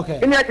okay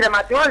ni atre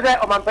ma ti won say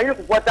o man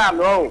panyin ko tam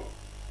no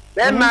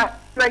then ma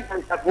like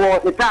and for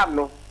the time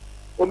no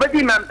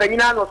obedi man panyin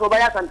na no so ba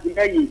ya santi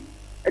yi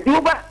e ti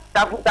uba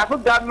da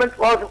government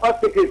or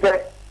hospital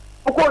say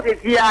uko de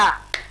tia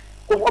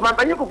ko man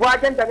panyi ko fwa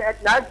agenda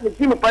na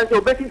ti mu panse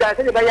obesi da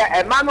se ba ya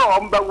e ma no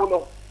o mba wu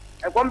no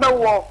e ko mba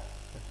wo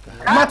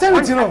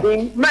maternity no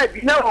ma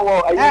bi na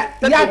wo ya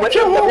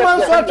twe ho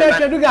man so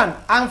twe dugan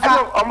anfa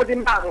o mo di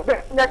ma no e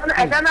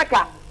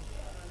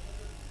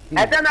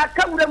dana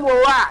ka wure mo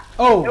wa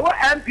e wo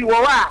MP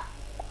wo wa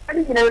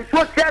ani kina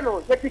so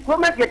channel ye ti ko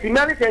ma ye ti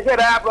mani se se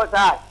ra bro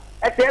sa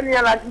e se ni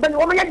ala ben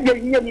o ma ye de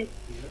ni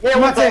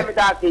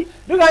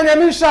dugan ya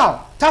mi sha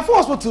ta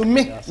force to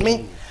me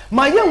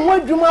ma ye nwa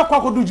dwuma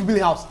akwakodo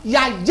Jubilee House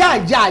ya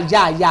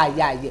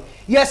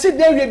yes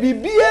dey we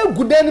bibia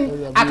gudan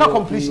aka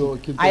completion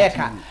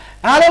ayeka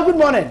hello good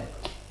morning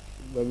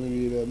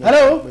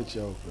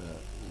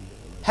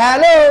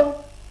hello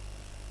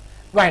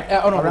right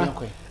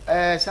honorable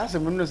sasa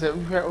no say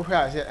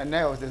and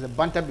there was there's a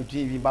banter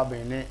between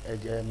Baben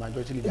and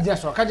majority leader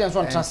yes so kaje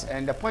so trust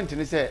and the point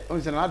is say on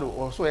say nado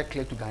also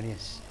clear to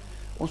Ghanaians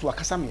once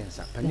wakasa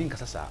miensa pandin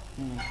kasa sa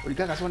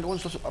odika kasa won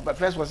so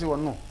first was say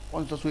no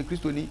on so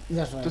Christo ni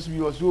to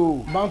be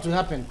also bound to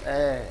happen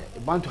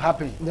bound to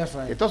happen that's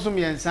right it also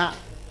miensa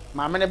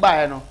ma mene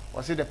bae no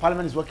or say the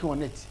parliament is working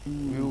on it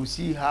we will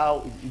see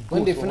how it goes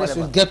when they finish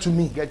will get to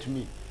me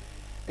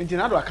until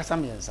nado wakasa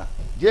miensa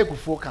je ku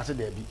focus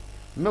there bi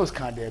Mills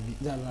can't there be.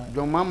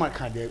 Your mama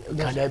can't there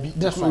be.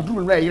 That's what do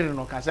right here.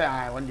 No, can say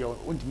I want you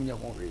want me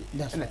hungry.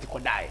 That's and I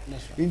could die.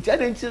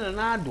 Intelligent and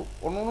Nado.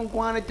 Or no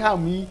one tell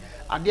me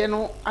again.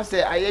 No, I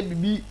say I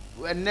be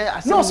and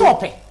I no so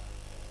pay.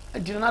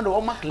 Ejina do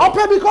o ma clear.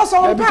 Ope because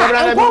on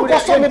pa ko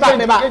so me ba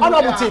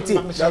ona mo tete. E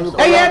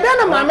ye den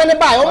na ma me ne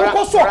ba o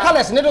ko so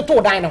colors ne do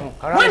to dan ne ho.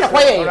 Why na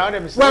kwaye?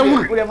 Wan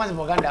mu. We dey fast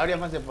propaganda, we dey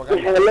fast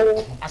propaganda.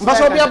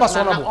 Mbaso bia ba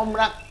so na bo.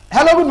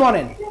 Hello, good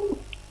morning.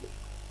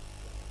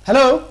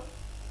 Hello.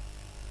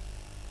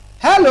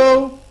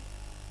 Hello.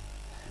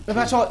 Me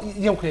fa so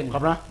yem kure ni.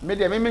 Kabra, me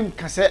dey me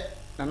kase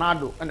na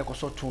nado ene ko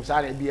so tun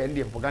sa na bia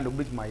ndie propaganda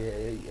obetima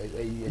ye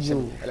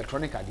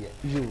electronic ade.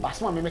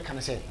 Basma me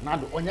kan say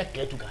nado onye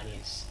clear to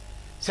Ghanaians.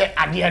 Say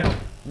ade no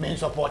men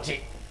support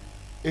it.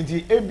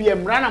 Enti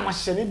ABM rana ma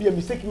hye ne bia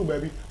mistake no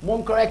baabi.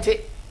 Mon correct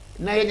it.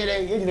 Na ye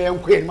nyina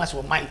yankwe ma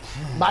so mind.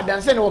 Ba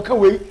dan say na wo ka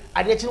wei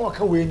ade chi na wo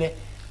ka wei ne.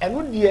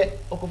 Eno de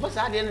okofa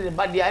sa ade ne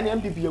ba de ane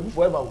MPP yagu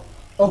forever.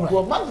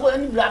 Ko man fo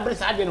ani bra bre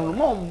sa ade no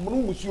mo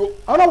musuo.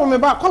 Ona wo me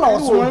ba kola wo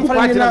so mo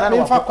fa ni na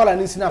me fa kola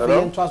ni sina fa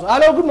yen to aso.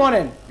 Hello, good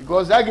morning.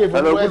 Because I gave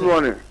hello, good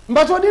morning.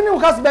 Mbacho di ni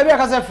ukas baby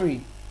akasa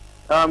free.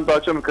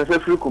 Mbacho me kasa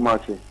free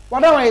kumase.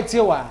 Wada wa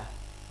etie wa.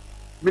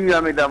 Mini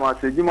ameda ma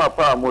se jima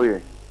pa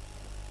amoye.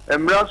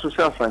 Emra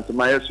social front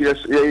ma yes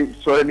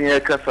so ni e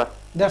kasa.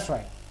 That's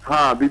right.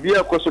 Ha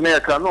bibia ko so na ya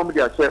ka no me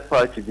dia che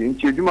party di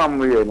nti juma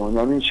mo ye no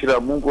nyame nshira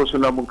mo ko so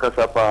na mo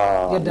kasa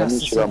pa nyame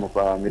nshira mo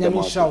pa me dem.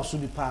 Nyame nshira so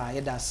bi pa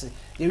ye da se.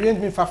 Ye wi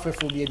me fa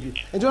frefo bi abi.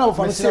 Enti na wo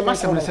fa me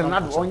se na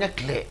do onya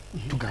clear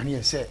to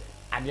Ghanaians say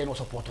ade no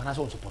support na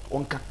so support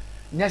onka.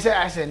 Nya say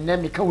I say na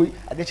me ka we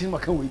ade chi ma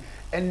ka we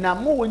and na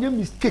mo wonya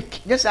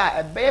mistake. Yes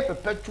I be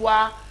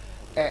perpetual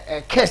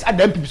case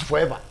adam people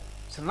forever.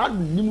 So na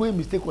ni mo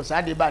mistake was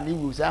ade ba ni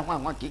we say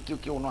hwan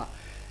keke no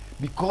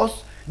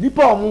because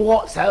nipa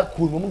omo sa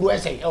cool mo do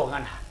say e o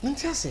Ghana.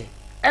 Nti ase.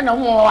 E na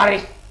mo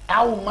ware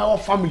awu my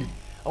family.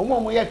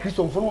 Omo ye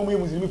Kingston fo mo ye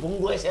Muslim fo mo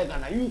do say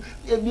Ghana.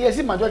 You be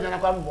esi ma George na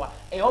kwa mboa.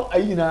 E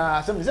ayi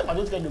na say ma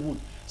do take the good.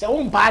 Say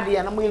wo mpa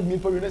de na mo ye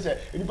nipa we na say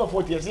nipa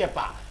 40 years e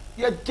pa.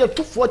 Ye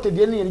 240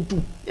 de na ye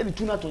 2. Ye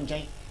 2 na to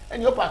nchen.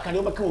 Eni opa kan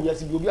ye maka wo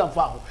yasi bi obi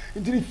amfa ho.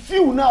 Nti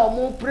few na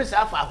omo press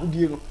afa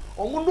ahodie no.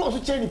 Omo do so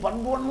che nipa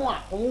do no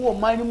a omo wo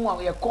man ni mu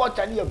a ye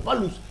culture ni ye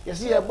values ye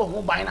say ye bo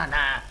ho ban na na.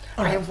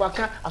 Ayemfo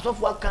aka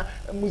asofo aka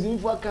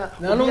muslimfo aka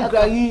na no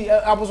nka yi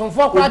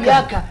abosonfo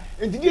aka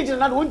enti die je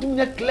na do ntimi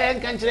nya clear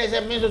kan kire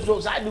se me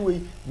so sa de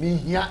we me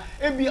hia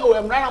e bi o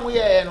emra na mo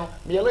ye no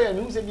me yelo ye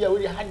no se bia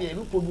we ha de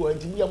no podu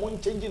enti bia mo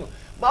change no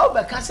ba o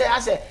be ka se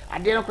ase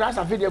ade no kra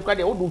sa fe de kra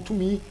de o do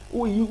tumi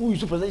o yi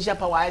su presidential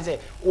power ase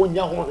o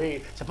nya ho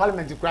se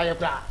parliament kra ye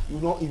kra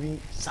you not even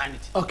sign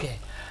it. Okay,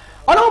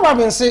 ona mo ba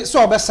ben se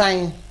so be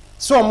sign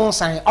so mo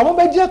sign o mo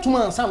be dia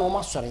tuma ansa na o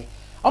ma sore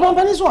o mo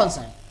be ni so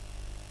ansa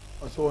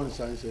so on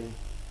say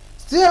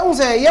still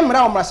say ye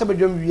mra o mra se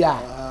bedwam wi a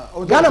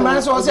Ghana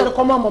man so say the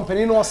common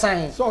company no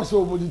sign so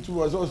omoji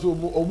tu so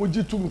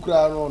omoji tu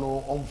mkra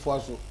no omfo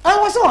aso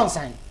was on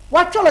sign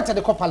what toilet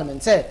the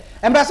parliament say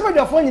and mra se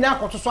bedwam fo nyina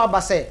akoto so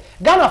aba say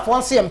Ghana fo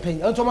nse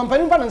empen ento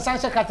mampani ba nsan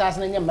hye kata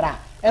na nye mra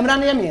emra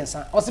na ye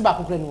miensa o se ba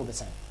kokra ni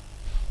obesan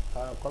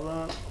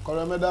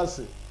kola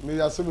medase me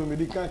ya se me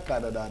medical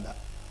card dada.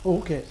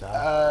 Okay.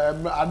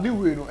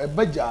 Adiwe no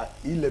ebaja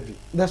 11.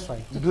 That's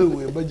right.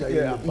 Adiwe ebaja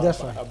 11.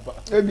 That's right.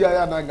 Ebi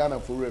aya na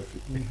Ghana for refi.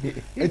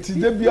 Eti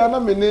de bia na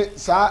me ne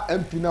sa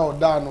MP na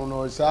oda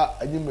no sa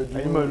anyimedu.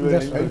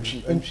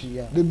 Entry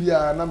yeah. De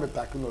bia na me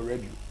take no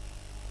radio.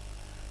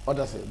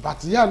 Oda say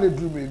but ya na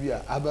drum e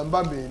bia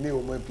abamba be ne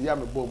o MP ya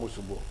me bo mo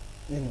so bo.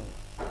 You know.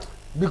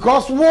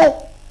 Because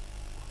wo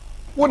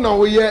na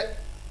wo ye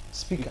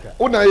speaker.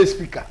 Wo na ye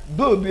speaker.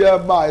 Do bia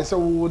ba e say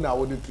wo na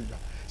wo de tuja.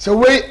 So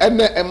we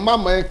and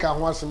mama ka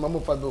ho asema mo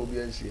fa do obi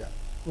anhia.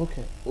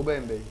 Okay.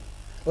 Obende.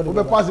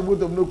 Obe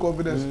possible of no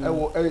confidence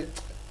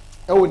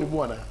e wo ni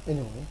mu ana.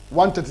 Anyway.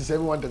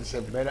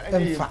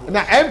 137.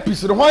 Na MP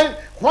so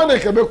why na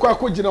ka be kwa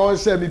ko gina won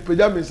say mi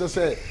pagya me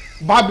say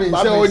babe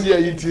say oni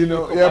ayiti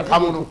no ye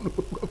pam no.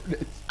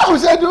 I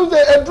say do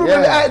say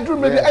edru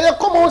me e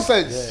common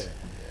sense.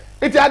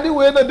 It ade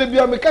we na de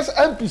bia me ka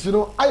MP so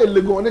no aye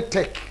lego on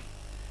tech.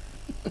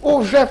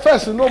 Oh, je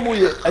first no mo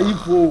ye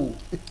ayipo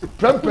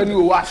prempani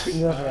o wa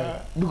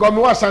because me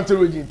wa Santa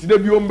region ti de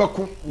bi o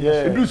mbeko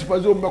edu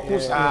superzo mbeko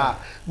sa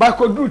ba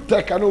ko do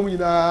tech no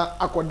nyina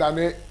akoda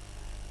ne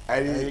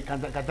ai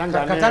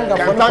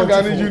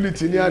katanga ni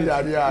unity ni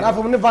ade na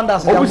fo ne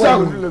vandals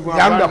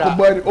ya mda ko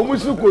bani o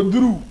musu ko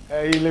duru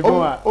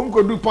o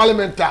ko do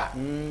parliamentar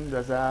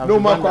no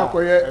ma ko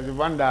akoye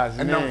vandals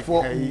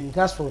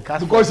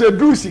because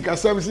edu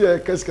sikasam si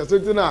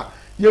kaskaso na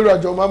yero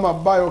ajo mama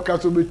buy o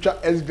kaso be twa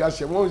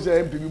SBA mo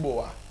say MP bi bo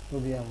wa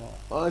obi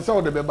ama say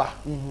o de be ba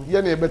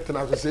ye na e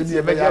betena so say bi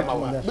e be ya ma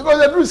wa because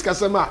the risk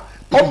asema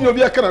obi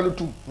obi akana no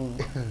tum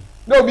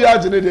na obi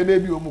agene de na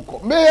bi o mu ko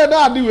me ye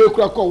na ade we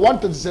kura ko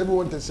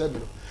 137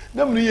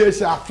 na mu ye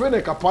say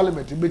afene ka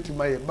parliament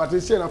betima ye but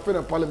say na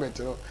afene parliament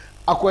no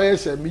akoye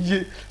say me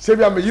yi say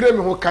bi am yire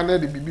me ho kana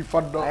de bibi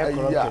fa do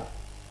ayi a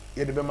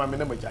ye de be ma me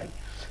na majai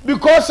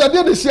because say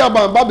de see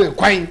abamba be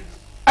kwan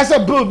asa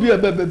bill bi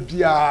ebe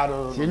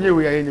biaro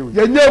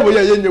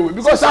yenyewe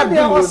because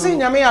I was seeing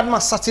nyame adma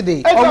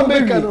Saturday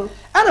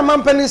ana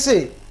mampani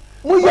say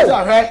mu ye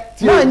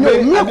na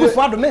nyo mi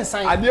akufo ado men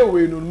sign ade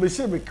we no me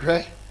say me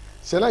kre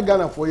Sena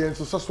Ghana for yen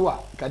so a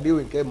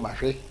kadewe nke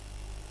mahwe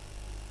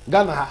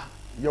Ghana ha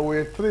ye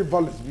we 3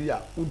 values bi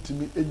a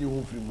untimi enyi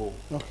ho free mo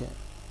okay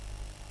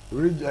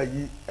religion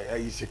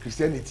ayi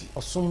Christianity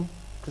osum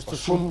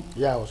Christian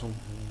yeah osum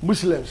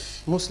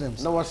Muslims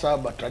na wasa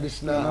ba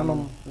traditional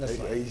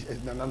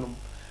nanum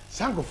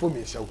sanko for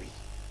me say we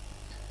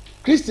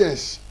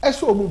Christians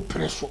eso mu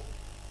preso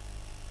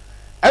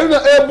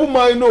ayuna ebu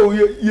man no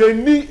ye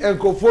ni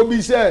enkofo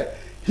bi say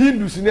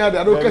Hindus ni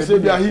ada do kase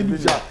bi a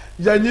Hindus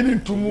ya nyini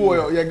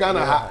ntumu ye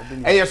Ghana ha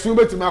eye so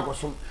betima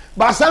akosom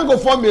ba sanko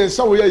for me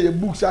say we ye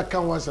books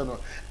aka once no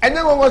enye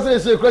go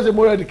say Christian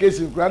moral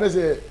education kura na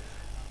say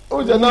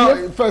o je na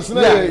first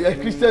na ye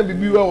Christian bi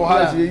we wo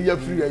ha say ye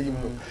free ayim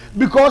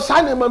because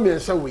anema me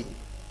say we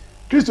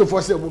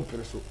Christopher say mo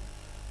preso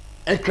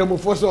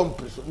ekremofo say mo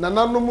preso na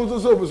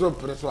nanom so mo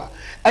preso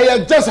eye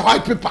just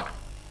white paper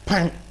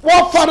pan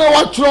what father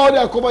what throw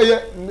there come ye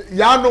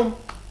yanom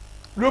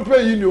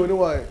European Union ni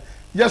wa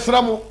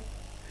yesramo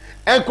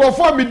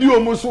enkofo mi di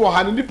omu so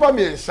ha ni nipa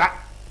me nsa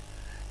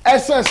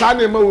ese sa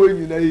na ma we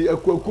nyina yi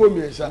akwakuo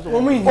me nsa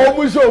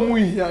omu so omu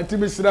yi anti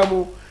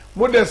mesramo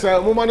mo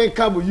desa mo mane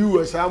ka bo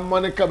US am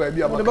mane ka ba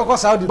bia ba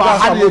because Saudi ba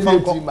ha de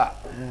team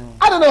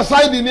ada na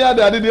side ni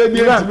ada de e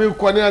bi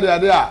ko ni ada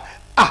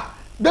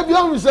da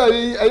bia mo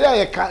say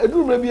ye ka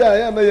eduru me bia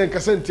ye na ye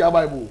nkasa ntia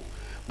Bible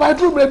but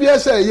eduru me bia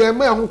say ye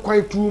ma ho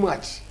kwan too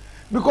much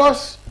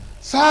because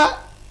sa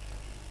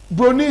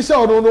broni say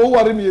ono no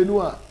ware me enu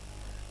a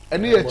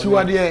ene ye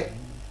chiwade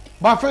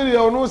ba fe ye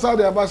ono sa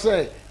de ba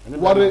say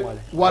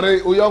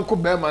ware oyonko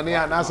be ma ne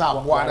na sa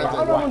aboa na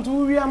I don't want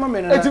to wi ama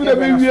me na etim na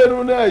be wie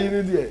no na yi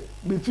ne de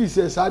be fi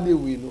say sa de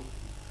wi no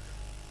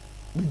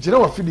bi jira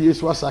wa fi de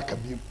Yesu asa ka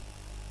bi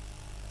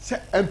se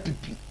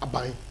MPP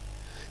aban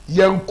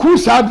yanku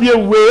sa de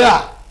we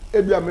a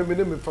e bia me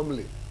ne me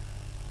family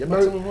ye be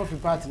mo fi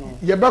party no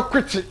ye be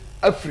kwetche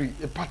afri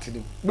e party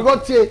no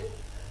because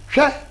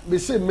hwe me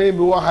say me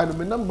wo ha no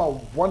me number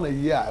 1 a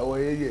year o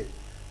ye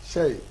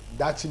say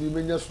that bi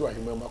menya so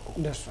ahema mako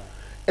that's right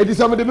edi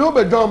some de me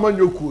obedon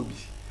manyoku obi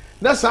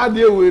na sa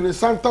de we ni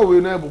santa we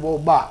na ebobo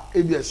ba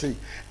e bi ese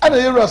ana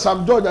yewura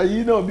Sam George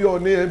ayi na obi o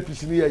na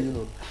MPC ni yayi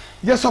no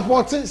ye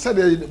support say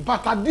de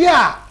batade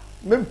a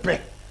mempe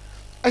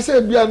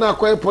ese bia na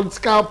akwai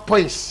political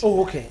points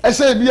okay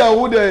ese bia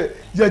wo de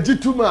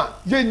yagituma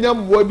ye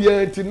nyamwo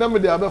bia nti na me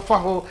de abefa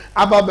ho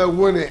aba be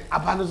wone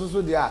aba no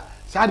so de a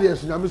sa de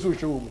esu nyame so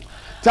hwe wo mu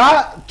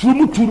ta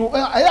turu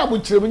aya bo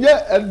kirem nye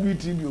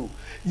LBT bio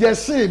ye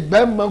se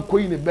be man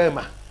koyi ne be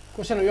ma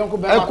ko se no yonko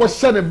be ma ko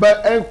se ne be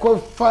enko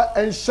fa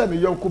ense ne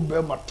yonko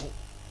be ma to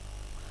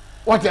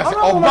what you say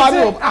oba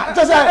no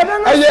just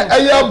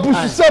aya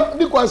bususam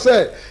ni kwa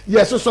say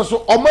yes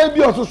so oman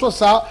bi so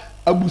sa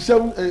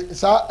abusam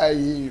sa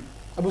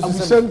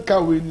abusam ka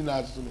we ni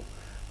na so no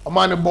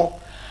oman ne bo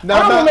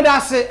na me da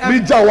se mi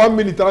ja 1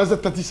 minute and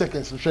 30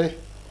 seconds hwe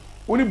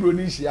oni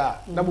broni hia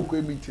na boko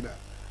e meeting na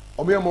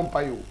omo yemo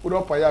mpayo o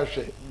do pa ya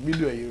hwe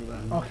video yi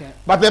na okay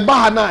but e ba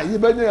ha na ye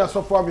benya ya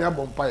sofo am ya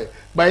bompaye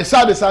by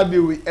Saturday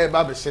we e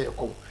ba be say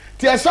ko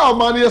ti e sa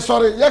oman ye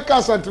sorry ye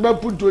ka santima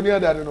punto ni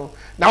adade no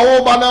na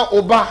wo ba na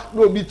oba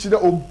na obi chi na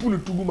ompulu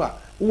tuguma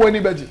wo ni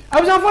baji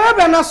abusan for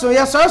ebe na so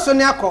ye so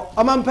ni akọ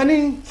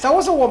omampanin sa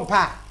wo so wo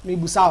mpa me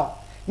busa o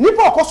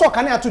nipa okoso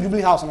ka na ato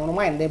Jubilee House no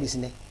mind dey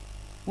bisine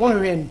mo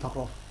hwe nipa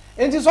kro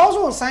enti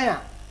so nsan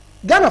a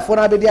Ghana for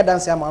na be dia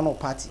dance ama no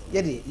party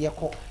ye de ye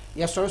ko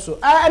ye sorry so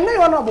and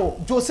you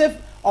honorable Joseph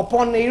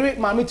upon iri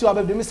mami ti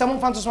abebe mi sem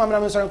fanto so mama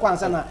na sorry kwa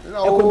ansa na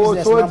eco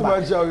business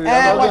number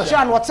watch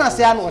and what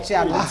say and watch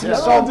and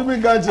so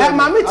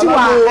mami ti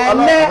wa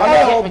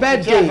na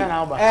birthday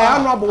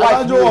honorable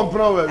wife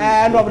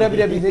honorable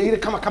be iri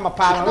kama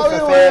pa na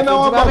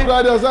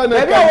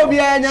maybe I will be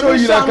a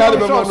nyame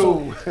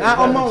so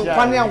omo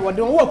kwani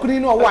anwode wo kuni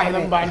no wo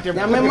ahene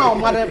nyame ma o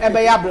mare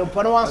ebe ya bre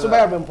mpo no wan so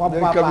be bre mpo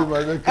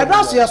papa e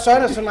do so ye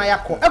sorry so na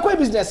yakọ eco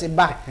business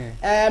ba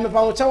me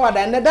pa wo chewa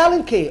da na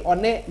darling k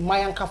one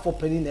mayanka for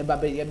ni eba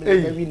be ye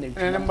be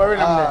na number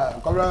na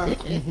kobra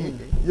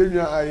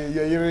yenua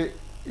ye yire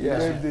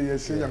ye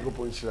se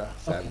Yankopon hira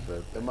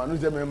e manu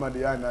je me ma de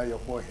ya na ye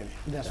ko hene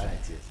that's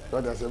right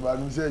so that's about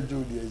nu se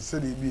Judy se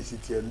de bi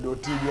city ndo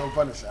ti bi on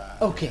fa na sha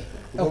okay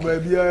ko ba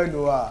bia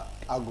no a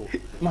ago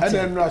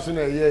and no aso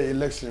na ye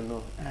election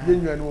no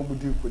yenua no mo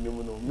di ko ni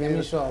mo no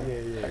me sure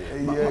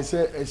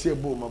ye se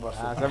bo ma ba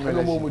so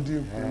no mo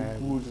di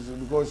ko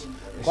because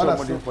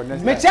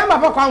me chama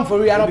pa kwa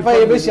mfori ya no pa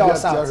ye be share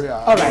us out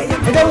all right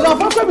it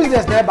was our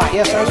business there by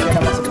yes sir